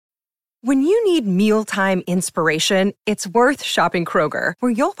When you need mealtime inspiration, it's worth shopping Kroger,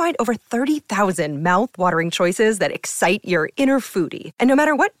 where you'll find over 30,000 mouth-watering choices that excite your inner foodie. And no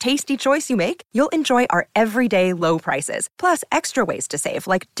matter what tasty choice you make, you'll enjoy our everyday low prices, plus extra ways to save,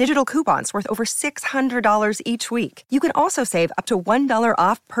 like digital coupons worth over $600 each week. You can also save up to $1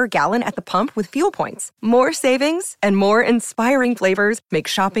 off per gallon at the pump with fuel points. More savings and more inspiring flavors make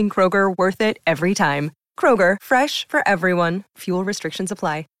shopping Kroger worth it every time. Kroger, fresh for everyone. Fuel restrictions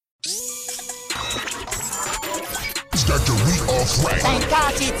apply. Start your week off right. Thank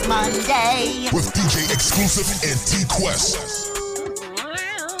God it's Monday. With DJ Exclusive and T-Quest.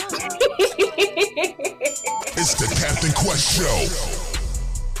 It's the Captain Quest Show.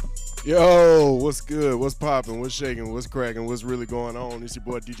 Yo, what's good? What's popping? What's shaking? What's cracking? What's really going on? It's your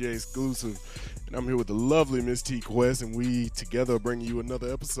boy DJ Exclusive, and I'm here with the lovely Miss T-Quest, and we together are bringing you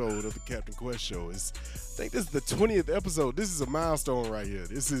another episode of the Captain Quest Show. I think this is the 20th episode. This is a milestone right here.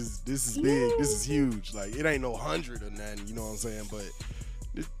 This is big. This is huge. Like, it ain't no 100 or nothing, you know what I'm saying? But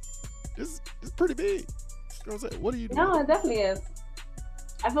this is pretty big. You know what I'm saying? What are you doing? No, it definitely is.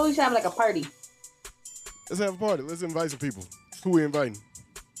 I feel we should have like a party. Let's have a party. Let's invite some people. Who we inviting?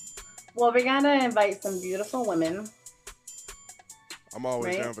 Well, we're gonna invite some beautiful women. I'm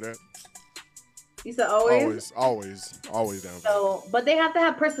always down for that. You said always? Always down for that. But they have to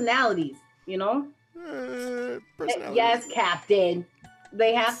have personalities, you know? Personalities. Yes, Captain.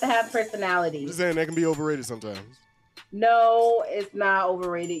 They have to have personalities. I'm just saying they can be overrated sometimes. No, it's not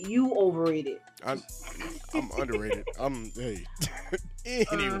overrated. You overrated. I'm underrated. Hey.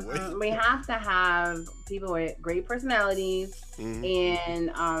 Anyway. We have to have people with great personalities and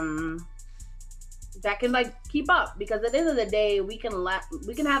that can like keep up, because at the end of the day we can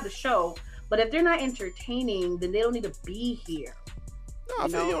have the show, but if they're not entertaining, then they don't need to be here. No,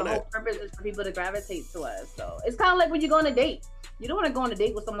 the whole purpose is for people to gravitate to us. So it's kind of like when you go on a date. You don't want to go on a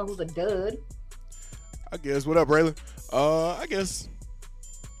date with someone who's a dud. I guess. What up, Braylon? I guess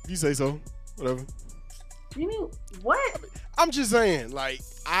you say so. Whatever. You mean what? I'm just saying, like,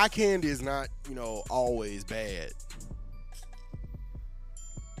 eye candy is not, always bad.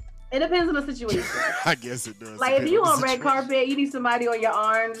 It depends on the situation. I guess it does. Like, if you on red carpet, you need somebody on your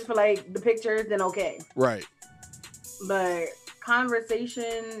arms for like the pictures, then okay. Right. But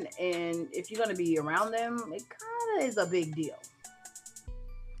conversation, and if you're gonna be around them, it kind of is a big deal.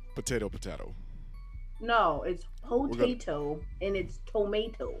 Potato. No, it's potato and it's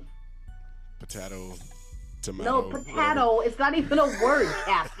tomato. Potato, tomato. No, potato. Whatever. It's not even a word,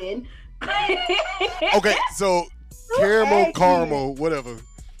 Captain. Okay, so caramel, whatever.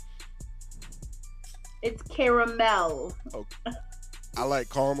 It's caramel. Okay. I like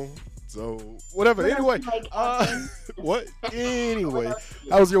caramel, so whatever. Anyway, what? Anyway,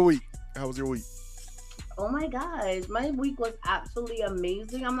 how was your week? Oh my gosh, my week was absolutely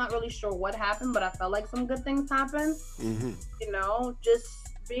amazing. I'm not really sure what happened, but I felt like some good things happened. Mm-hmm. Just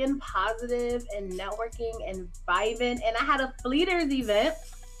being positive and networking and vibing. And I had a Fleeters event.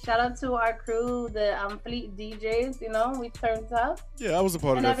 Shout out to our crew, the Fleet DJs. We turned up. Yeah, I was a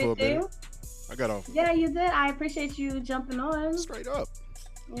part of that for a bit. I got off. Yeah, you did. I appreciate you jumping on. Straight up.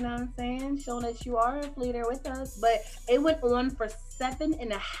 You know what I'm saying? Showing that you are a Fleeter with us. But it went on for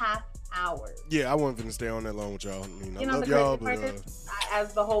 7.5 hours. Yeah, I wasn't gonna stay on that long with y'all. I love the y'all, but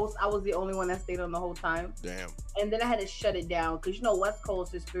as the host, I was the only one that stayed on the whole time. Damn. And then I had to shut it down because West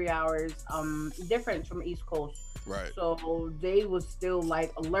Coast is 3 hours different from East Coast. Right. So they was still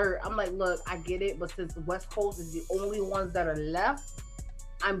like alert. I'm like, look, I get it, but since the West Coast is the only ones that are left,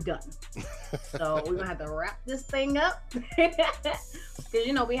 I'm done. So we're gonna have to wrap this thing up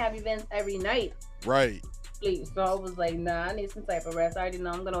because we have events every night. Right. So I was like, nah, I need some type of rest. I already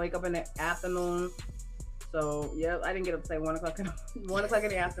know I'm gonna wake up in the afternoon. So yeah, I didn't get up to say 1 o'clock in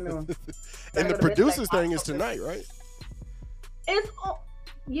the afternoon. And the producers thing is tonight, right? It's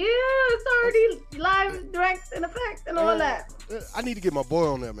already live, direct, in effect, and all that. I need to get my boy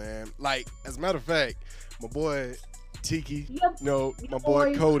on there, man. Like, as a matter of fact, my boy Tiki. My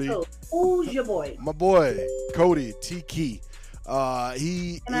boy Cody. Who's your boy? My boy Cody Tiki. Can I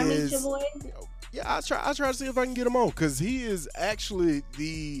meet your boy? Yeah, I try to see if I can get him on, because he is actually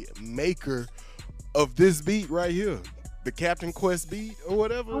the maker of this beat right here, the Captain Quest beat or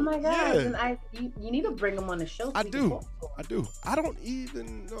whatever. Oh my God! Yeah. And you need to bring him on the show. So I do. I don't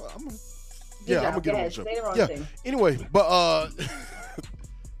even know. I'm gonna get him on the show. Say the wrong thing. Anyway, but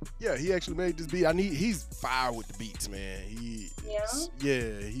yeah, he actually made this beat. He's fire with the beats, man. He's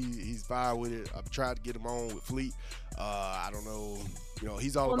fire with it. I've tried to get him on with Fleet. I don't know.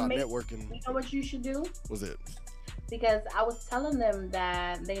 He's all about networking. You know what you should do? What's it? Because I was telling them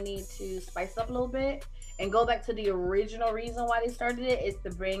that they need to spice up a little bit and go back to the original reason why they started it is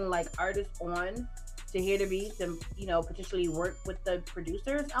to bring like artists on to hear the beats and potentially work with the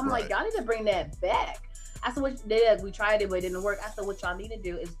producers. I'm like, y'all need to bring that back. I said, what they did, we tried it, but it didn't work. I said, what y'all need to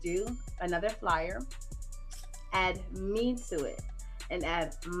do is do another flyer, add me to it, and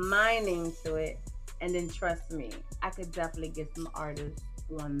add my name to it, and then trust me, I could definitely get some artists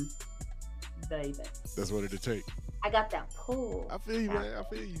on the event. That's what it'd take. I got that pull. I feel you, man. I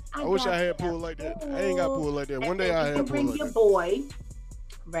feel you. I wish I had pull like that. I ain't got pull like that. One day I had pull bring like your that. boy,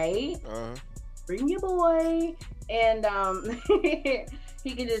 right? Bring your boy, and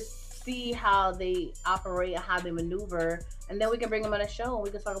he can just see how they operate and how they maneuver, and then we can bring him on a show and we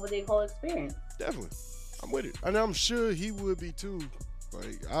can talk about their whole experience. Definitely, I'm with it, and I'm sure he would be too.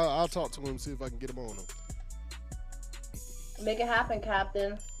 Like I'll talk to him, see if I can get him on him. Make it happen,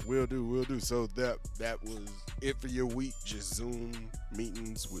 Captain. Will do. So that was it for your week. Just Zoom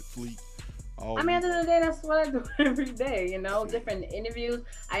meetings with Fleet. At the end of the day, that's what I do every day. Different interviews.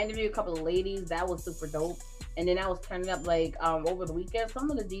 I interviewed a couple of ladies. That was super dope. And then I was turning up like over the weekend. Some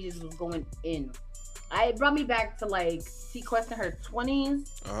of the DJs was going in. It brought me back to like T Quest in her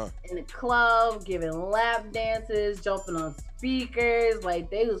 20s in the club, giving lap dances, jumping on speakers. Like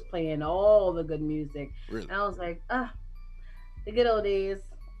they was playing all the good music. Really? And I was like, the good old days.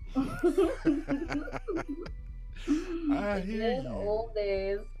 I hear you. Old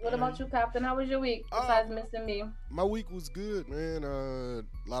days. What about you, Captain? How was your week besides missing me? My week was good, man. A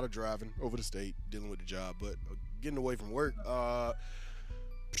lot of driving over the state, dealing with the job, but getting away from work. Let's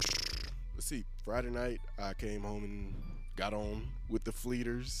see. Friday night, I came home and got on with the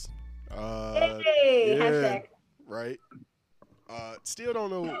Fleeters. Hey, hashtag. Right. Still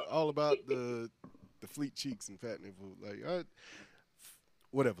don't know all about the Fleet cheeks and fat nipple. Like,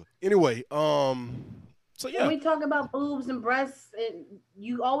 whatever. Anyway, so yeah. When we talk about boobs and breasts,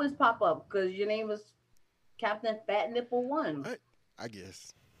 you always pop up because your name was Captain Fat Nipple One. I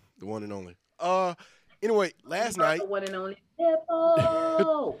guess the one and only. Anyway, last night. The one and only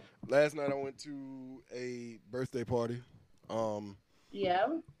nipple. Last night I went to a birthday party. Yeah.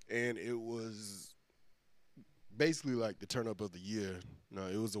 And it was basically like the turn up of the year. No,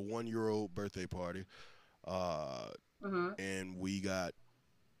 it was a 1-year-old birthday party. And we got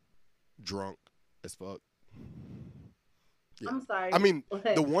drunk as fuck. Yeah. I'm sorry. I mean,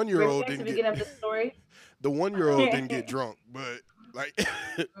 the 1-year-old didn't get the story. The 1-year-old didn't get drunk, but like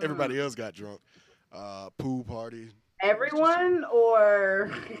everybody else got drunk. Pool party. Everyone or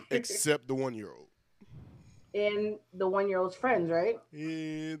except the 1-year-old. And the 1-year-old's friends, right?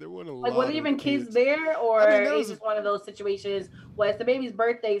 Yeah, there weren't a lot. Like, were there even kids there, or it's just one of those situations where it's the baby's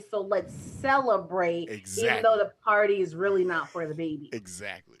birthday, so let's celebrate, even though the party is really not for the baby.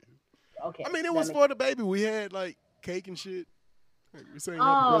 Exactly. Okay. I mean, it was for the baby. We had like cake and shit. Like, we're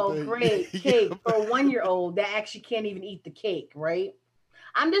saying great cake for a 1-year-old that actually can't even eat the cake, right?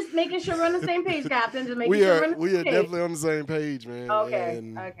 I'm just making sure we're on the same page, Captain. Just making sure we're on the same page. We are definitely on the same page, man. Okay.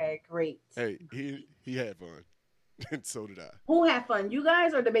 Okay, great. Hey, he had fun. And so did I. Who had fun? You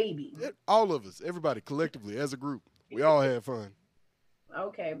guys or the baby? All of us. Everybody collectively as a group. We all had fun.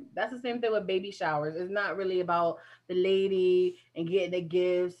 Okay. That's the same thing with baby showers. It's not really about the lady and getting the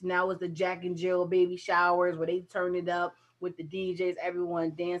gifts. Now it's the Jack and Jill baby showers where they turn it up with the DJs,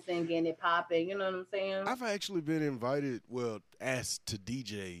 everyone dancing, getting it popping. You know what I'm saying? I've actually been invited, asked to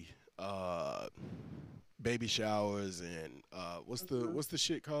DJ baby showers and what's the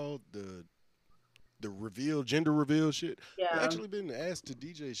shit called? The reveal, gender reveal shit. Yeah. I've actually been asked to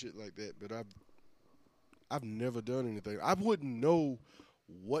DJ shit like that, but I've never done anything. I wouldn't know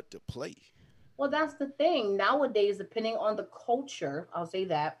what to play. Well, that's the thing. Nowadays, depending on the culture, I'll say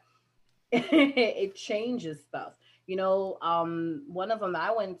that, it changes stuff. One of them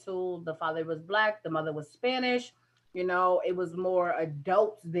I went to, the father was Black, the mother was Spanish. It was more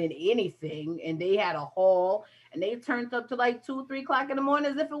adults than anything. And they had a hall and they turned up to like 2, 3 o'clock in the morning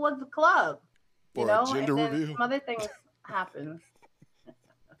as if it was a club. For a gender reveal. Some other things happen.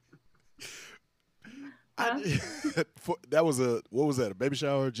 That was what was that? A baby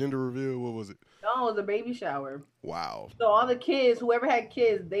shower, gender reveal? What was it? No, it was a baby shower. Wow. So all the kids, whoever had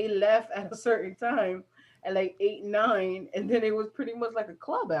kids, they left at a certain time at like 8, 9, and then it was pretty much like a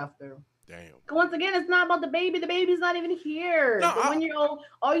club after. Damn. Once again, it's not about the baby. The baby's not even here. No, the 1-year-old,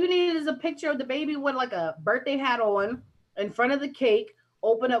 all you need is a picture of the baby with like a birthday hat on in front of the cake,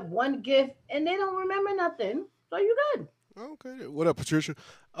 open up one gift, and they don't remember nothing. So you good. Okay. What up, Patricia?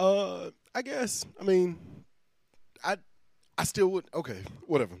 I guess, I mean, I still would, okay,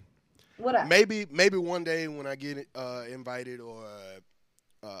 whatever. What up? Maybe one day when I get invited or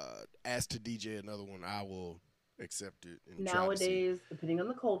asked to DJ another one, I will accepted. And Nowadays, depending on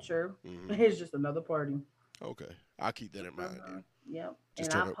the culture, Mm-hmm. it's just another party. Okay, I'll keep that in mind. Then. Yep.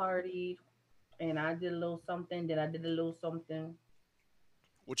 Just and turn I up. partied, and I did a little something. Then I did a little something.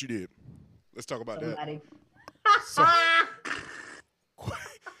 What you did? Let's talk about that. Somebody. So,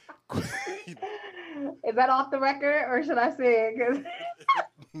 Is that off the record, or should I say it? 'Cause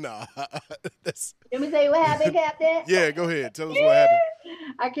nah, that's let me tell you what happened, Captain. yeah. Go ahead. Tell us what happened.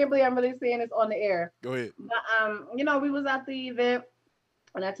 I can't believe I'm really saying this on the air. Go ahead. But, we was at the event,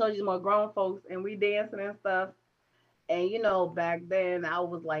 and I told you more grown folks, and we dancing and stuff. And back then I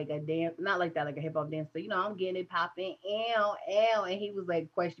was like a dance, not like that, like a hip hop dancer. I'm getting it popping, and he was like,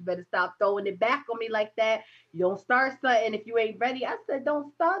 "Quest, you better stop throwing it back on me like that. You don't start something if you ain't ready." I said,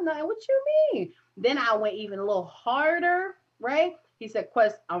 "Don't start nothing. What you mean?" Then I went even a little harder, right? He said,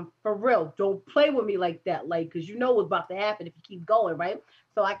 "Quest, I'm for real. Don't play with me like that, like, cause you know what's about to happen if you keep going, right?"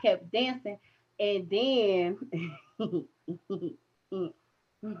 So I kept dancing, and then,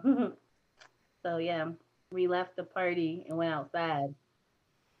 so yeah. We left the party and went outside.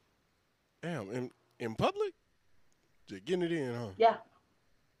 Damn, in public? Just getting it in, huh? Yeah.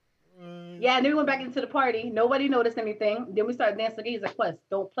 Yeah, and then we went back into the party. Nobody noticed anything. Then we started dancing again. He's like, "Quest,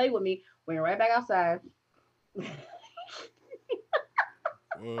 don't play with me." Went right back outside.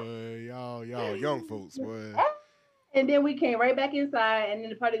 Boy, y'all young folks, boy. And then we came right back inside, and then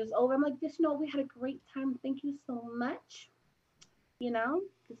the party was over. I'm like, "Just we had a great time. Thank you so much.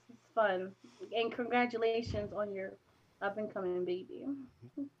 This is fun. And congratulations on your up-and-coming baby."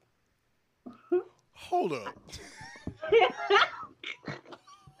 Hold up.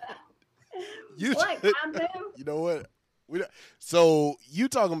 What, Captain? You know what? So you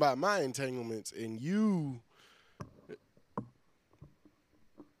talking about my entanglements, and you...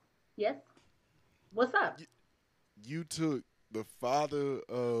 Yes? What's up? You took the father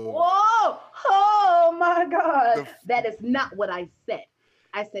of... Whoa! Oh, my God. That is not what I said.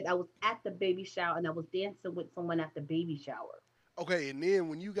 I said I was at the baby shower, and I was dancing with someone at the baby shower. Okay, and then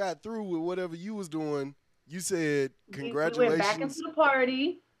when you got through with whatever you was doing, you said, "Congratulations." We went back into the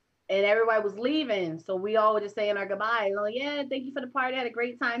party, and everybody was leaving. So we all were just saying our goodbyes. I'm like, "Yeah, thank you for the party. I had a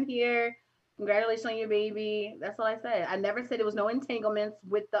great time here. Congratulations on your baby." That's all I said. I never said there was no entanglements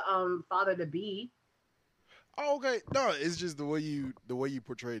with the father-to-be. Oh, okay. No, it's just the way you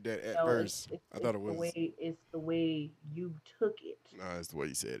portrayed that at first. I thought it was. It's the way you took it. No, it's the way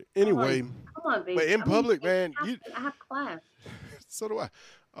you said it. Anyway, come on, baby. but in public, man, I have class. So do I.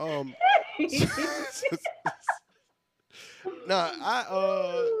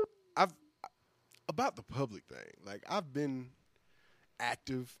 I've about the public thing. Like, I've been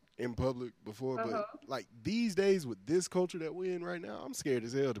active in public before, but like these days with this culture that we're in right now, I'm scared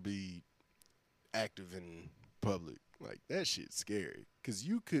as hell to be active in public. Like, that shit's scary because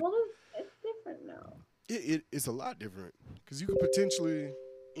you could. Well, it's different now. It's a lot different because you could potentially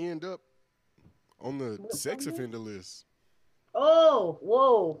end up on the sex offender list. Oh,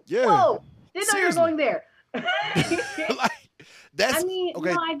 whoa. Yeah. Whoa. Didn't know you were going there. Like, that's, I mean,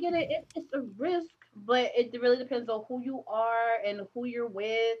 okay. no, I get it. It's a risk, but it really depends on who you are and who you're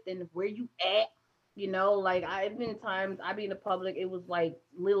with and where you at. Like, I've been times I be in the public, it was like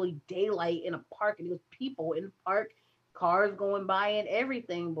literally daylight in a park, and it was people in the park, cars going by and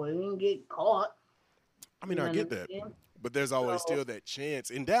everything, but we didn't get caught. I mean, I get that. But there's always still that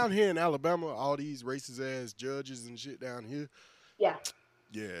chance. And down here in Alabama, all these racist ass judges and shit down here. Yeah.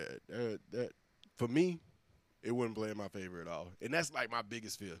 Yeah, that for me, it wouldn't play in my favor at all. And that's like my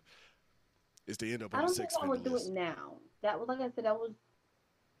biggest fear, is to end up on the sex offender list. I don't think I would do it now. That was, like I said, that was.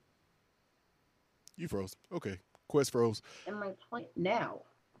 You froze. Okay. Quest froze. In my point now.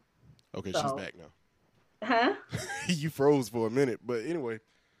 Okay, she's back now. Huh? You froze for a minute, but anyway.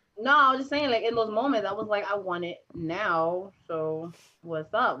 No, I was just saying, like, in those moments, I was like, I want it now. So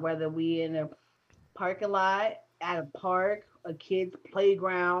what's up? Whether we in a parking lot, at a park, a kid's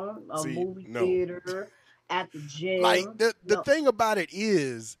playground, a movie theater, at the gym. Like, the thing about it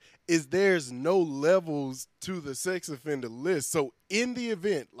is there's no levels to the sex offender list. So in the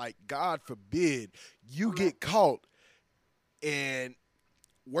event, like, God forbid, you get caught, and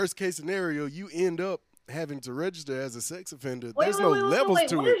worst case scenario, you end up having to register as a sex offender. There's no levels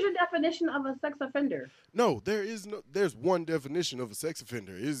to it. What is your definition of a sex offender? No, there's one definition of a sex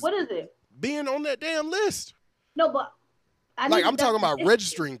offender. What is it? Being on that damn list. No, but I'm talking about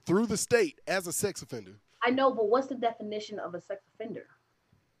registering through the state as a sex offender. I know, but what's the definition of a sex offender?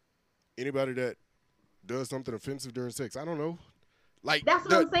 Anybody that does something offensive during sex. I don't know. Like, that's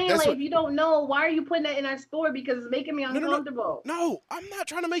what I'm saying. Like, if you don't know, why are you putting that in our story? Because it's making me uncomfortable. No, I'm not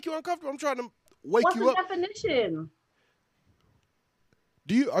trying to make you uncomfortable. I'm trying to wake you up. What's the definition?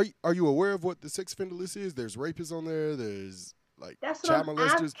 Are you aware of what the sex offender list is? There's rapists on there. There's like That's child what I'm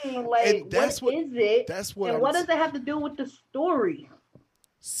molesters. asking. Like, And that's what is it? That's what. And I'm what does it have to do with the story?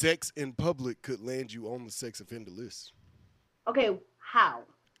 Sex in public could land you on the sex offender list. Okay, how?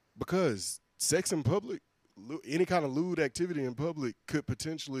 Because sex in public, any kind of lewd activity in public could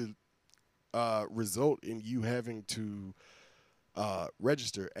potentially result in you having to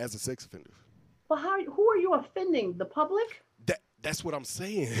register as a sex offender. Well, who are you offending? The public? That's what I'm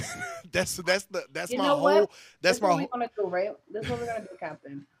saying. that's my whole. whole. That's what we're gonna do, right? This is what we're gonna do,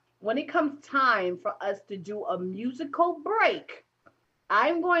 Captain. When it comes time for us to do a musical break,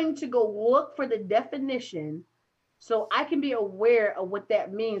 I'm going to go look for the definition so I can be aware of what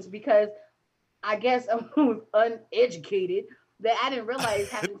that means, because I guess I'm uneducated that I didn't realize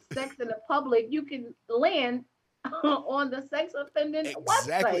having sex in the public, you can land on the sex offending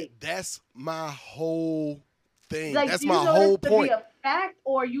exactly. website. That's my whole thing. Like, that's do you my know whole this point. To be a fact,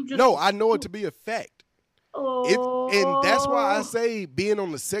 or you just No, I know it to be a fact. Oh. And that's why I say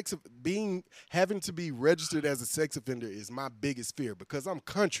having to be registered as a sex offender is my biggest fear, because I'm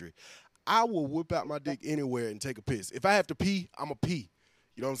country. I will whip out my dick anywhere and take a piss. If I have to pee, I'm a pee.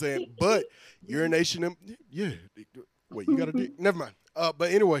 You know what I'm saying? But urination, yeah. Wait, you got a dick? Never mind.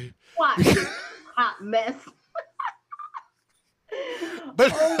 But anyway. What? Hot mess.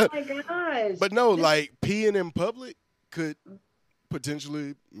 But, oh my gosh. But no, like peeing in public could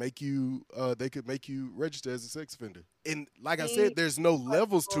potentially make you they could make you register as a sex offender. And like I said, there's no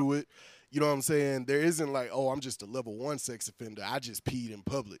levels to it. You know what I'm saying? There isn't like, oh, I'm just a level 1 sex offender. I just peed in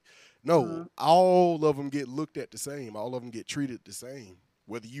public. No, all of them get looked at the same. All of them get treated the same.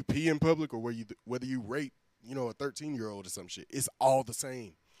 Whether you pee in public or whether you rape, a 13-year-old or some shit, it's all the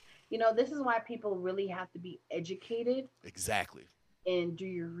same. This is why people really have to be educated. Exactly. And do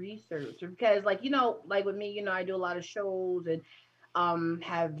your research, because like with me, I do a lot of shows and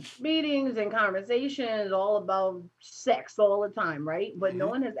have meetings and conversations all about sex all the time, right? But no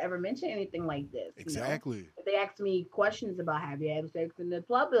one has ever mentioned anything like this. Exactly. If they ask me questions about have you had sex in the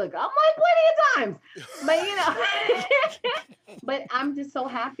public, I'm like plenty of times. But but I'm just so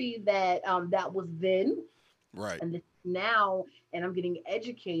happy that that was then, right? And this now, and I'm getting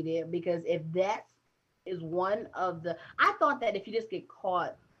educated, because if that is one of the, I thought that if you just get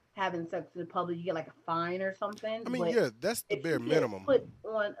caught having sex in public, you get like a fine or something. I mean, yeah, that's the bare minimum. Put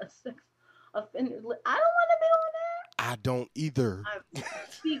on a sex offender, I don't want to be on that. I don't either.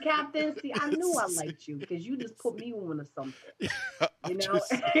 See, Captain, I knew I liked you, because you just put me on to something. I'm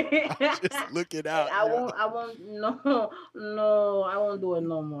just looking out. I won't. No, I won't do it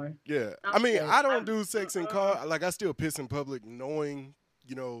no more. Yeah, I mean, I don't do sex in car. Like, I still piss in public, knowing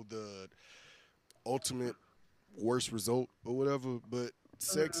the ultimate worst result or whatever. But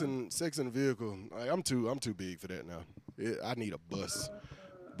sex in a vehicle, like, I'm too big for that now. I need a bus.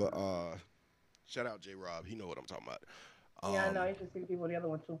 But shout out J Rob, he know what I'm talking about. Yeah, I know. You should see people the other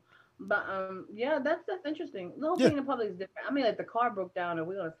one too. But yeah, that's interesting. The whole thing in public is different. I mean, like, the car broke down and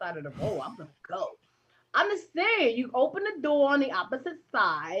we're on the side of the road. I'm gonna go. I'm just saying, you open the door on the opposite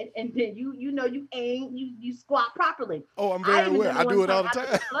side, and then you squat properly. Oh, I'm very aware. I do it all the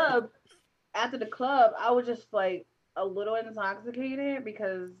time. After the club, I was just like a little intoxicated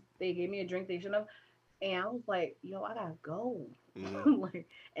because they gave me a drink they shouldn't have, and I was like, "Yo, I gotta go."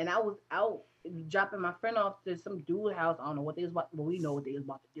 And I was out dropping my friend off to some dude house. I don't know what they was about. Well, we know what they was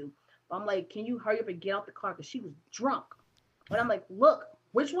about to do. But I'm like, "Can you hurry up and get out the car?" Because she was drunk. But I'm like, "Look,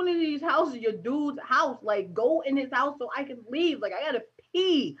 which one of these houses is your dude's house? Like, go in his house so I can leave. Like, I gotta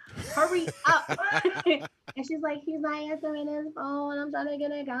pee. Hurry up." And she's like, "He's not answering his phone. I'm trying to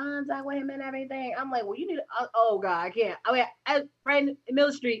get in contact with him and everything." I'm like, "Well, you need to, oh God, I can't." I mean, right in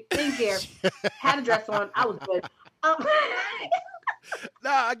Mill Street, didn't care. Had a dress on. I was good.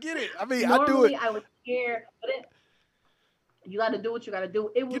 Nah, I get it. I mean, normally, I do it. I was scared, but you got to do what you got to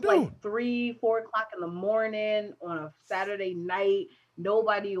do. It was like 3, 4 o'clock in the morning on a Saturday night.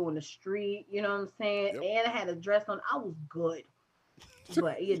 Nobody on the street. You know what I'm saying? Yep. And I had a dress on. I was good.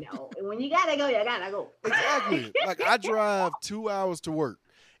 But, when you gotta go, you gotta go. Exactly. Like, I drive 2 hours to work,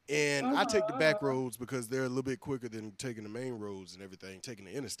 and I take the back roads because they're a little bit quicker than taking the main roads and everything, taking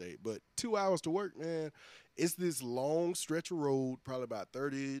the interstate. But 2 hours to work, man, it's this long stretch of road, probably about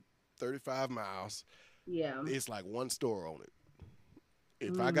 30, 35 miles. Yeah. It's like one store on it.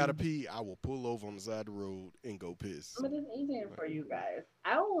 If I gotta pee, I will pull over on the side of the road and go piss. But it's easier for you guys.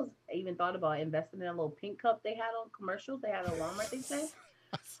 I always even thought about investing in a little pink cup they had on commercials. They had a Walmart, they say.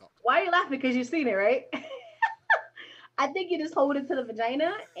 Why are you laughing? Because you've seen it, right? I think you just hold it to the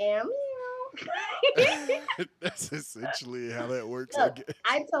vagina and That's essentially how that works. Look,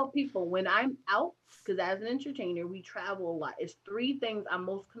 I tell people when I'm out, because as an entertainer, we travel a lot. It's 3 things I'm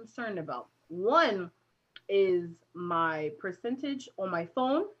most concerned about. One is my percentage on my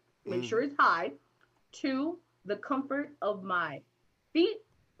phone. Make sure it's high. 2, the comfort of my feet.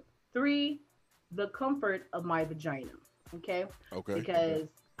 3, the comfort of my vagina. Okay? Because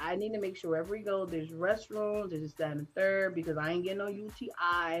I need to make sure wherever we go, there's restrooms, there's this, that, and third, because I ain't getting no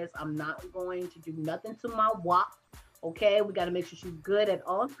UTIs. I'm not going to do nothing to my WAP. Okay? We got to make sure she's good at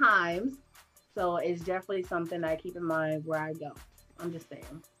all times. So it's definitely something I keep in mind where I go. I'm just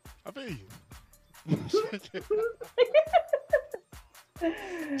saying. I feel you.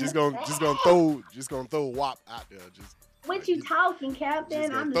 just gonna throw WAP out there. Just what you talking,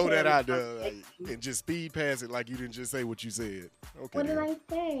 Captain? I'm throw that out there and just speed past it like you didn't just say what you said. Okay. What did I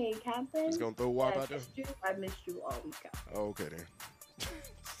say, Captain? Just gonna throw WAP out there. I missed you all week. Oh, okay then.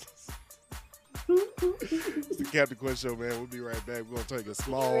 It's the Captain Quest Show, man. We'll be right back. We're gonna take a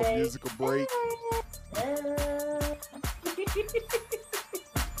small musical break.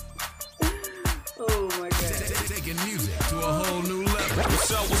 Oh my God. Taking music to a whole new level.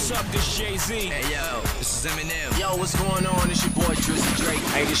 What's up, this Jay-Z. Hey, yo, this is Eminem. Yo, what's going on? It's your boy, Drizzy Drake.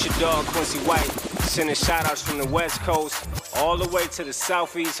 Hey, this your dog, Quincy White. Sending shout-outs from the West Coast all the way to the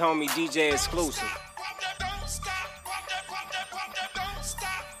Southeast, homie, DJ Exclusive.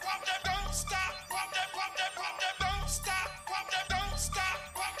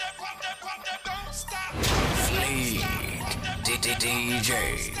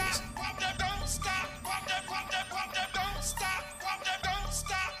 DJs.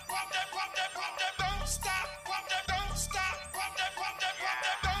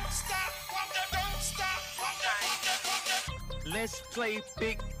 Let's play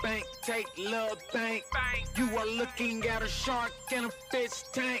big bank, take love bank. You are looking at a shark and a fish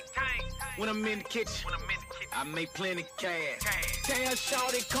tank. When I'm in the kitchen, I make plenty cash. Tell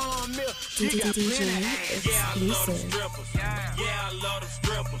Shawty come milk, she got plenty ass. Yeah, I love them strippers. Yeah, I love them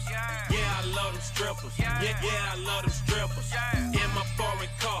strippers. Yeah, I love them strippers. Yeah, I love them strippers. In my foreign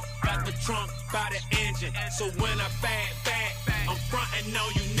car, got the trunk by the engine. So when I back, I'm frontin'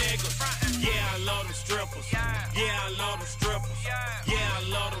 on you niggas. Yeah, I love them strippers. Yeah, I love them strippers. Yeah, I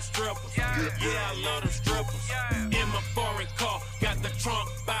love them strippers. Yeah, I love them strippers. In my foreign car, got the trunk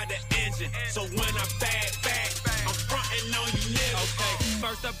by the engine. So when I back, I'm frontin' on you niggas. Okay,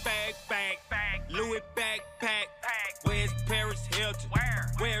 first I back, Louis backpack. Where's Paris Hilton?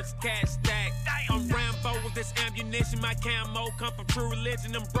 Where's Cat Stack? I'm Rambo with this ammunition. My camo come from True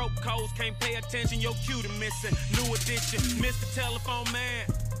Religion. Them broke codes can't pay attention. Your cue to missing. New edition, Mr. Telephone Man.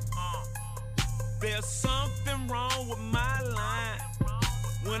 There's something wrong with my line.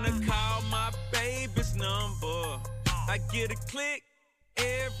 When I call my baby's number, I get a click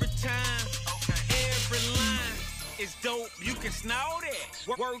every time. Every line is dope, you can snort it.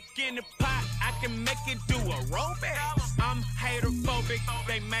 Work in the pot, I can make it do a robot. I'm haterphobic,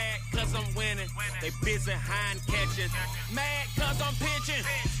 they mad cause I'm winning. They busy hind catching, mad cause I'm pitching.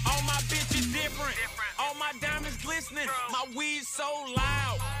 All my bitches different, all my diamonds glistening. My weed so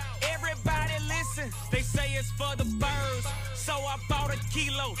loud, everybody listen. They say it's for the birds, so I bought a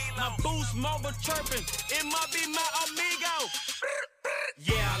kilo. My Boost Mobile chirping, it must be my amigo.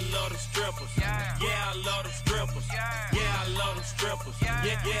 Yeah, I love them strippers. Yeah, I love them strippers. Yeah, I love them strippers. Yeah,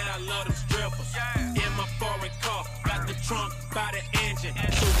 I love them strippers. In my foreign car, got the trunk by the engine.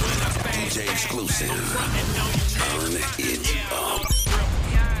 So when I bang, DJ Exclusive. Turn it up.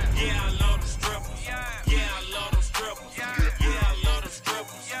 Yeah, I love them strippers. Yeah, I love them strippers. Yeah, I love them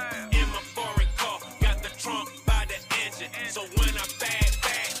strippers. In my foreign car, got the trunk by the engine. So when I bang,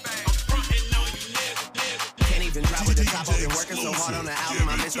 I'm frontin' on you niggas. Can't even drive with the top up. Been working so hard on the album,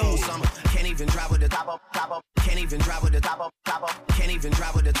 I missed the whole summer. Can't even drive with the top up. Can't even drive with the top up. Can't even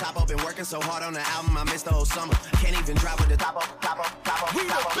drive with the top up. Been working so hard on the album, I missed the whole summer. Can't even drive with the top up. We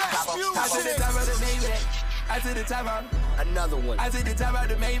the best music. I see the top of the Maybach. I see the top out. Another one. I see the top out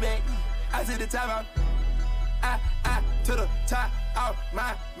the Maybach. I see the top out. I to the top of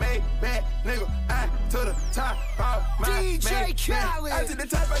my Maybach, nigga. I to the top of my DJ Khaled. I see the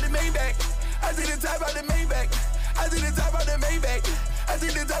top of the Maybach. I see the top of the Maybach. I see the top of the Maybach. I see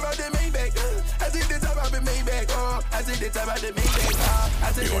the top of the Maybach. I see the top of the Maybach. I see the top of the Maybach. I see the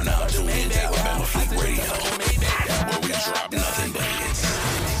top of the Maybach. You're now tuned into Alabama Fleet Radio, where we drop nothing but hits.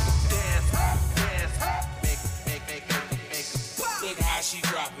 Look how she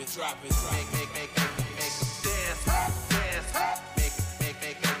drop it.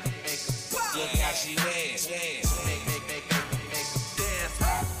 Look how she dance.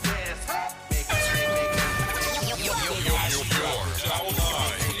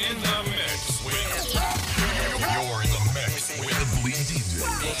 In the mix.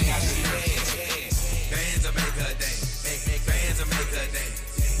 Bands will make her dance. Bands will make her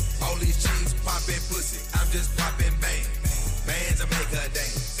dance. All these chicks popping pussy, I'm just popping bang. Bands will make her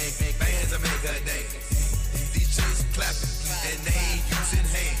dance. Bands will make her dance. These chicks clapping and they ain't using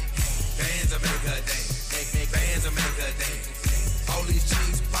hands. Bands will make her dance. Bands will make her dance. All these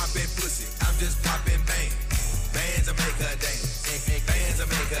chicks popping pussy, I'm just popping bang. Bands will make her dance. Bands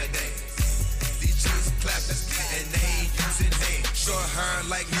will make her dance. These chicks clapping and they ain't using hands. Short hair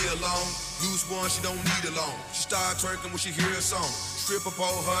like me alone. Loose one, she don't need a loan. She start twerking when she hear a song. Strip up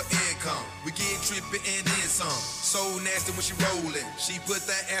all her income. We get trippin' and then some. So nasty when she rollin'. She put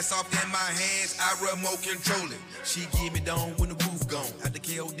that ass off in my hands. I remote control it. She give me down when the roof gone. At the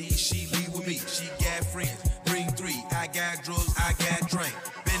KOD, she leave with me. She got friends. Bring 3. I got drugs, I got drink.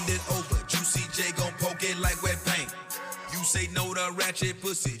 Bend it over. Juicy J gon' poke it like wet paint. You say no to ratchet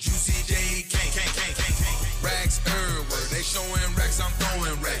pussy. Juicy J can't. Racks everywhere. They showing racks, I'm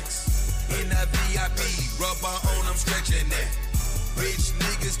throwing racks. In the VIP, rubber on, I'm stretching that. Rich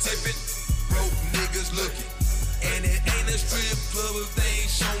niggas tipping, broke niggas looking. And it ain't a strip club if they ain't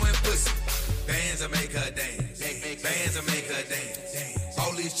showing pussy. Bands will make her dance. Bands will make her dance.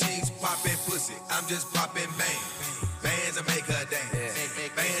 All these chicks popping pussy, I'm just popping bang. Bands will make her dance.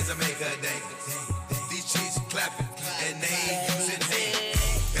 Bands will make her dance. These chicks clapping and they ain't using hands.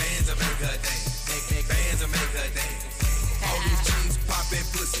 Bands will make her dance. Bands will make her dance. All these chicks popping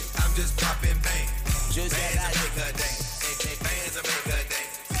pussy, I'm just popping bang. Bands will make her dance. Bands will make her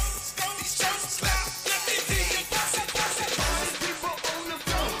dance. These chicks clapping and they ain't using hands. People on the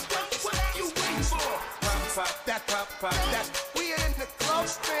floor, what you waiting for? Pop that. We in the club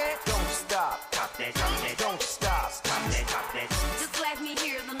strand. Don't stop. Pop that. Don't stop. Pop that. Just let me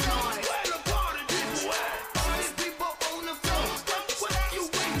hear the noise. Where the party people at? All these people on the floor, what you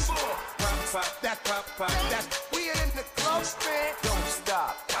waiting for? Pop that. We in the club strand. Don't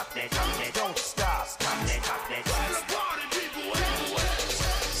stop. Pop that. Don't stop. Pop that. Where the party people at?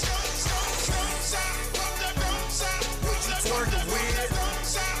 What you twerking with?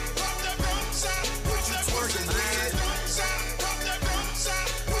 What you twerking with?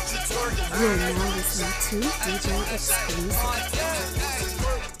 You're now listening to DJ Exclusive.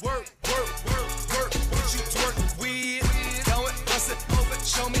 Work. What you twerking with? Throw it, bust it over,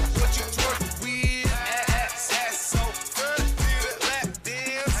 show me what you twerking with. Ass so good, feel it lap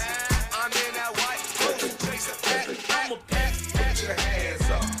dance. I'm in that white coat, chasing that. I'm a pack, put your hands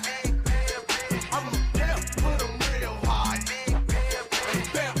up. I'm a pimp, put them real high.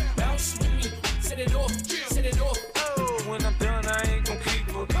 Bounce with me, set it off. Oh, when I'm done, I ain't gon' keep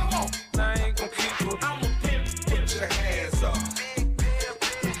her. Come on, I ain't gon' keep her. I'm a pimp, put your hands up.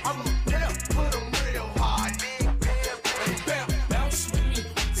 I'm a pimp, put them real high. Bounce with me,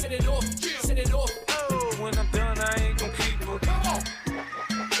 set it off. Oh, when I'm done, I ain't gon' keep her. Come on,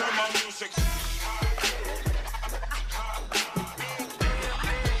 Turn my music.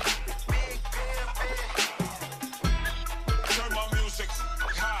 Turn my music.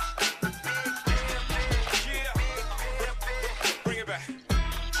 Yeah. Bring it back.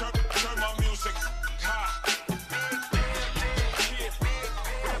 Turn my music. Yeah.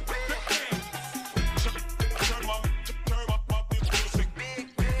 Turn my music.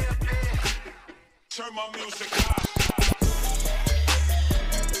 Turn my music.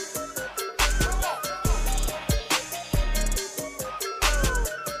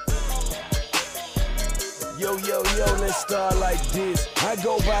 Yo, let's start like this. I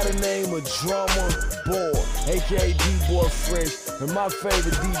go by the name of Drummer Boy, aka D-Boy Fresh, and my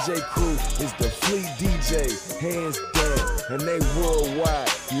favorite DJ crew is the Fleet DJ, hands down, and they worldwide.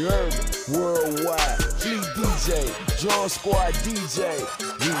 You heard me? Worldwide. Fleet DJ, John Squad DJ,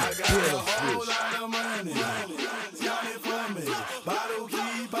 we benefit. lot of money. Got it for me. Bottle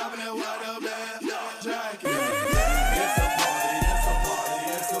key popping that water back. Jacket.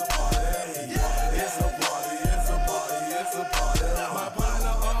 It's a party. My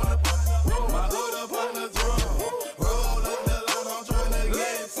partner on the my hood up on the drum. Roll up the line, I'm trying to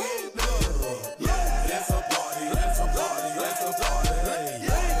get it done. Yeah, it's a party. It's a party.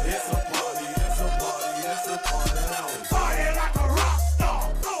 Party like a rock star,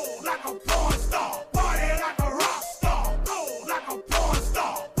 roll like a porn star. Party like a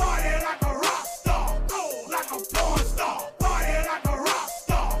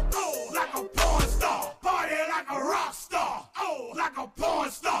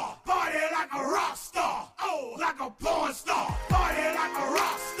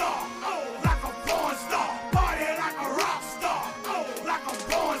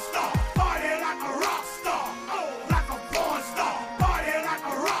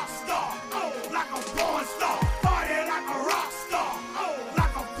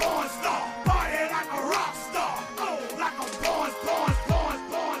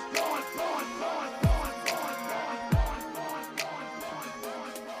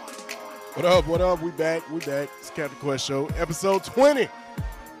What up? What up? We back. It's Captain Quest Show, episode 20.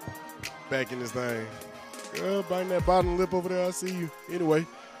 Back in this thing. Girl, biting that bottom lip over there. I see you. Anyway.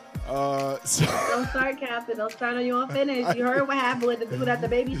 Don't start, Captain. Don't start on your own finish. You heard what happened with the dude at the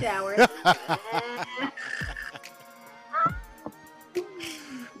baby shower.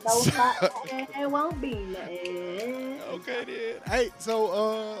 It won't be nothing. Okay, then. Hey,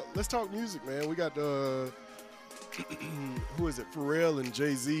 so let's talk music, man. We got who is it? Pharrell and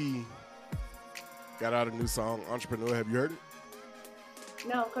Jay-Z got out a new song, Entrepreneur. Have you heard it?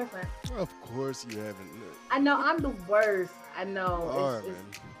 No, of course not. Of course you haven't. I know I'm the worst. I know. All right, man.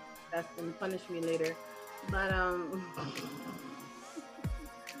 That's gonna punish me later. But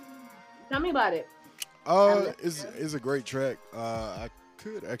tell me about it. It's a great track. I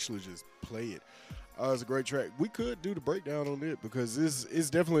could actually just play it. It's a great track. We could do the breakdown on it because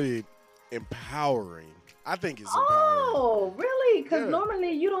it's definitely empowering. I think it's empowering. Oh, really? Because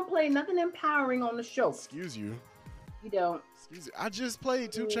normally you don't play nothing empowering on the show. Excuse you. You don't. Excuse you. I just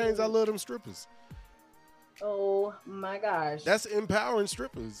played 2 Chainz. I love them strippers. Oh my gosh. That's empowering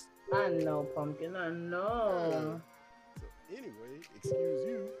strippers. I know, Pumpkin. I know. So anyway, excuse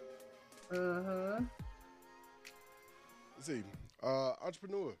you. Let's see.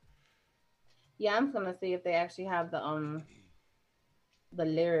 Entrepreneur. Yeah, I'm gonna see if they actually have the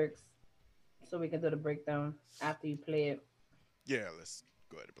lyrics, so we can do the breakdown after you play it. Yeah, let's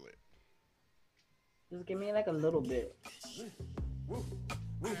go ahead and play it. Just give me like a little bit.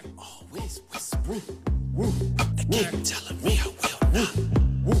 Always whispering. They keep telling me I will not.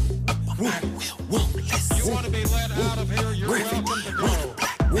 But my will won't listen. You want to be let out of here? You're welcome to go.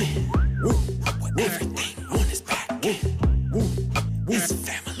 Black man with everything on his back. His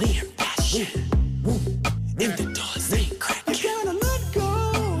family and passion. If the doors ain't cracking, you gotta let go.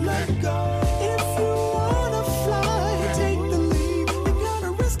 Let go. If you wanna fly, take the lead. You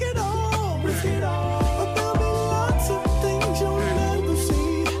gotta risk it all. Risk it all. But there'll be lots of things you'll never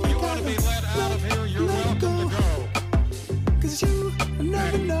see. You want to be let out of here? You're welcome to go. 'Cause you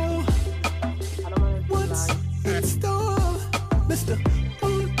never know what's in store, Mr.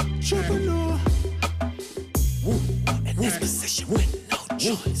 Entrepreneur. In this position with no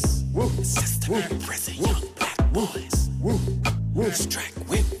choice, system imprison young black boys. Distract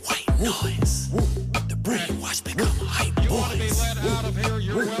with white noise. The brainwash become hype boys. You want to be let out of here?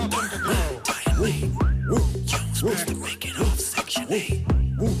 You're welcome to go. Dying late. Young supposed to make it off Section 8.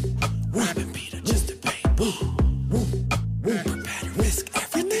 Robbing Peter just to pay bull. Prepare to risk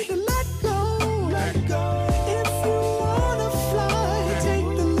everything. You need to let go. Let go. If you wanna fly, take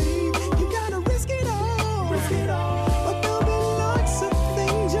the lead. You gotta risk it all. Risk it all. But there'll be lots of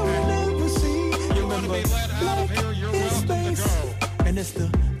things you'll never see. You want to be let out of here? You're welcome to go. And it's the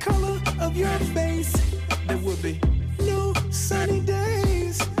color of your face. There will be no sunny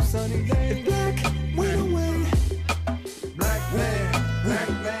days. Sunny days. If black went away. Black man, black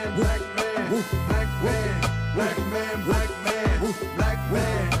man, black man, black man, black man, black man, black man,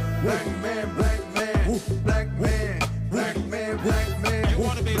 black man, black man, black man, black man, black man. You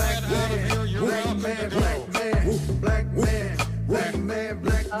want to be let out of here? You're welcome to go. Black man, black man,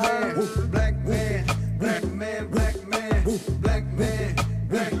 black man, black man, black man, black man, black man, black man,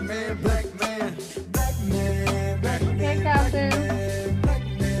 black man, black man, black man, black man, Hey, Captain. black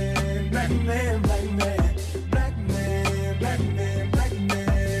man, black man, black man, black man, black man,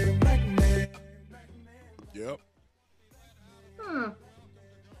 black man, black man. Yep.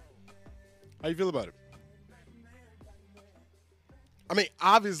 How you feel about it? I mean,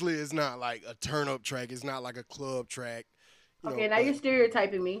 obviously, it's not like a turn-up track. It's not like a club track. Okay, now you're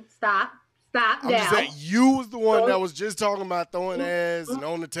stereotyping me. Stop I'm now. just saying, you was the one that was just talking about throwing ass and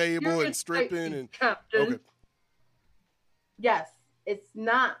on the table and stripping and. Captain. Okay. Yes, it's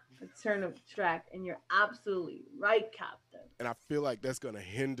not a turn-up track, and you're absolutely right, Captain. And I feel like that's gonna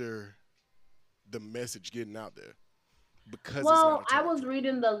hinder the message getting out there because. Well, it's not a I turn-up was track.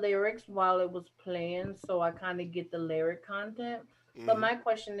 reading the lyrics while it was playing, so I kind of get the lyric content. But my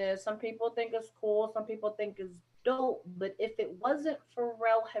question is, some people think it's cool, some people think it's dope, but if it wasn't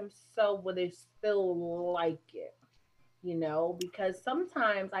Pharrell himself, would they still like it? You know, because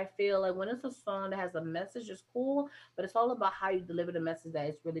sometimes I feel like when it's a song that has a message, it's cool, but it's all about how you deliver the message that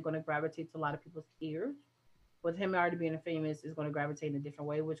it's really going to gravitate to a lot of people's ears. With him already being famous, it's going to gravitate in a different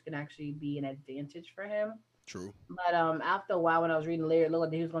way, which can actually be an advantage for him. True. But after a while, when I was reading the lyric, it looked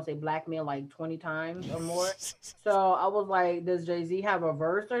like he was going to say black man like 20 times or more. So I was like, does Jay-Z have a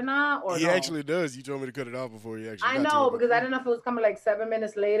verse or not? Or He no? actually does. You told me to cut it off before he actually. I got know, to it. because I didn't know if it was coming like 7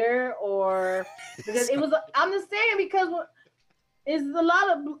 minutes later or because it was. I'm just saying because It's a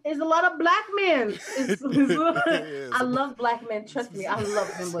lot of black men. Yes. I love black men. Trust me, I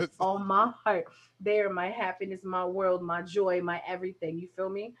love them with all my heart. They are my happiness, my world, my joy, my everything. You feel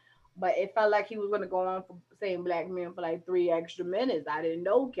me? But it felt like he was gonna go on for saying black men for like 3 extra minutes. I didn't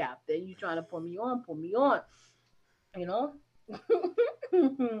know, Captain. You trying to put me on? Put me on. You know.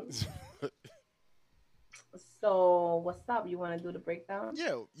 So what's up? You want to do the breakdown?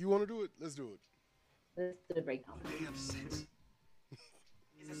 Yeah, you want to do it? Let's do it. Let's do the breakdown.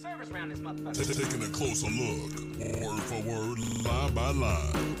 Taking a closer look, word for word, line by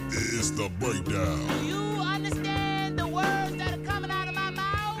line, it's the breakdown. You understand the words that are coming out of my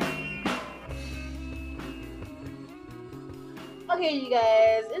mouth? Okay, you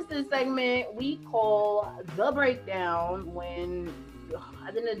guys, it's the segment we call the breakdown. When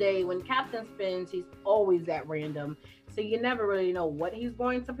at the end of the day, when Captain spins, he's always at random, so you never really know what he's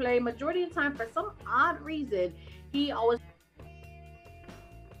going to play. Majority of the time, for some odd reason, he always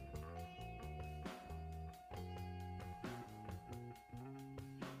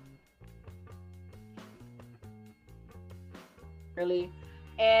really.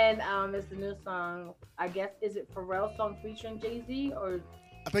 And it's the new song. I guess is it Pharrell's song featuring Jay-Z or?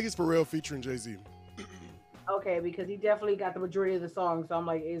 I think it's Pharrell featuring Jay-Z. Okay, because he definitely got the majority of the song. So I'm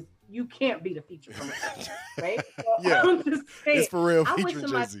like, you can't be the feature from it, right? So Yeah, I'm just saying, it's Pharrell I wish featuring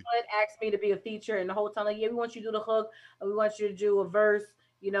somebody Jay-Z. would ask me to be a feature, and the whole time like, yeah, we want you to do the hook, and we want you to do a verse,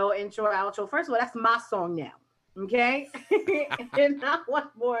 intro, outro. First of all, that's my song now, okay? And I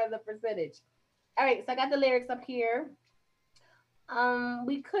want more of the percentage. All right, so I got the lyrics up here.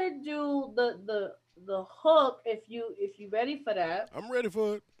 We could do the hook if you ready for that. I'm ready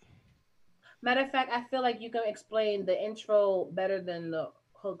for it. Matter of fact, I feel like you can explain the intro better than the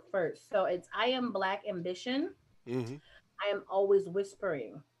hook first. So it's I am Black Ambition. Mm-hmm. I am always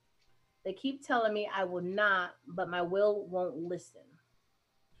whispering. They keep telling me I will not, but my will won't listen.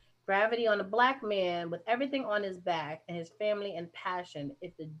 Gravity on a black man with everything on his back and his family and passion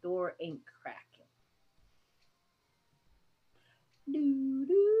if the door ain't cracking.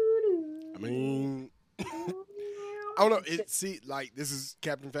 I mean, I don't know. This is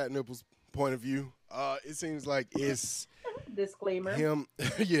Captain Fat Nipple's point of view. It seems like it's disclaimer. Him,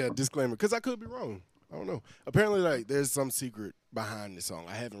 yeah, disclaimer. Because I could be wrong. I don't know. Apparently, there's some secret behind the song.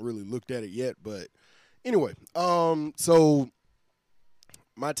 I haven't really looked at it yet, but anyway. So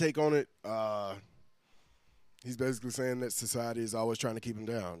my take on it, he's basically saying that society is always trying to keep him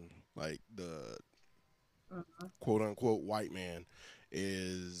down, like the quote unquote white man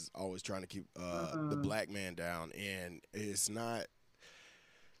is always trying to keep the black man down, and it's not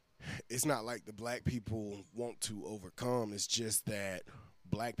like the black people want to overcome. It's just that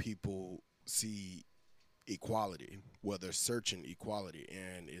black people see equality, well, they're searching equality,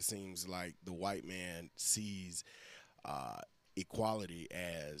 and it seems like the white man sees equality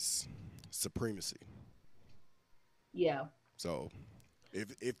as supremacy. Yeah. So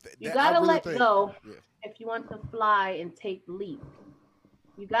if you gotta let go yeah. if you want to fly and take the leap.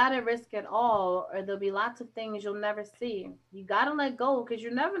 You gotta risk it all, or there'll be lots of things you'll never see. You gotta let go because you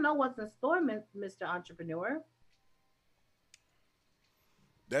never know what's in store, Mr. Entrepreneur.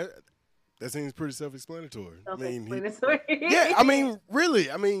 That seems pretty self-explanatory. Self-explanatory. Yeah, I mean, really.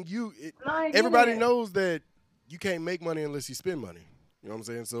 I mean, everybody it. knows that you can't make money unless you spend money. You know what I'm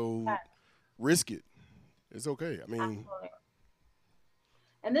saying? So risk it. It's okay. I mean, absolutely.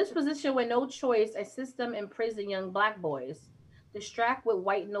 In this position with no choice, a system imprison young black boys. Distract with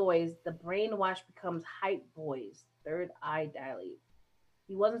white noise, the brainwash becomes hype boys. Third eye dilate.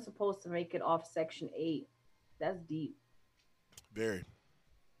 He wasn't supposed to make it off Section 8. That's deep. Very.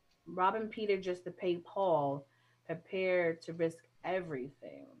 Robbing Peter just to pay Paul, prepared to risk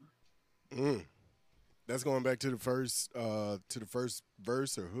everything. That's going back to the first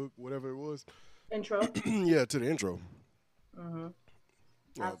verse or hook, whatever it was. Intro. Yeah, to the intro. Mm-hmm.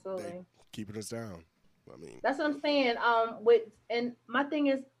 Absolutely. Keeping us down. I mean, that's what I'm saying. And my thing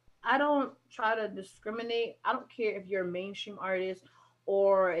is, I don't try to discriminate. I don't care if you're a mainstream artist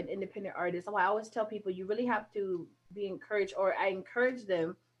or an independent artist. So I always tell people you really have to be encouraged, or I encourage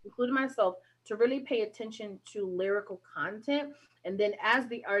them, including myself, to really pay attention to lyrical content. And then as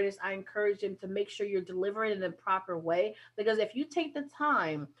the artist, I encourage them to make sure you're delivering it in a proper way. Because if you take the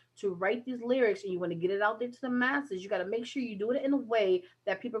time to write these lyrics and you want to get it out there to the masses, you got to make sure you do it in a way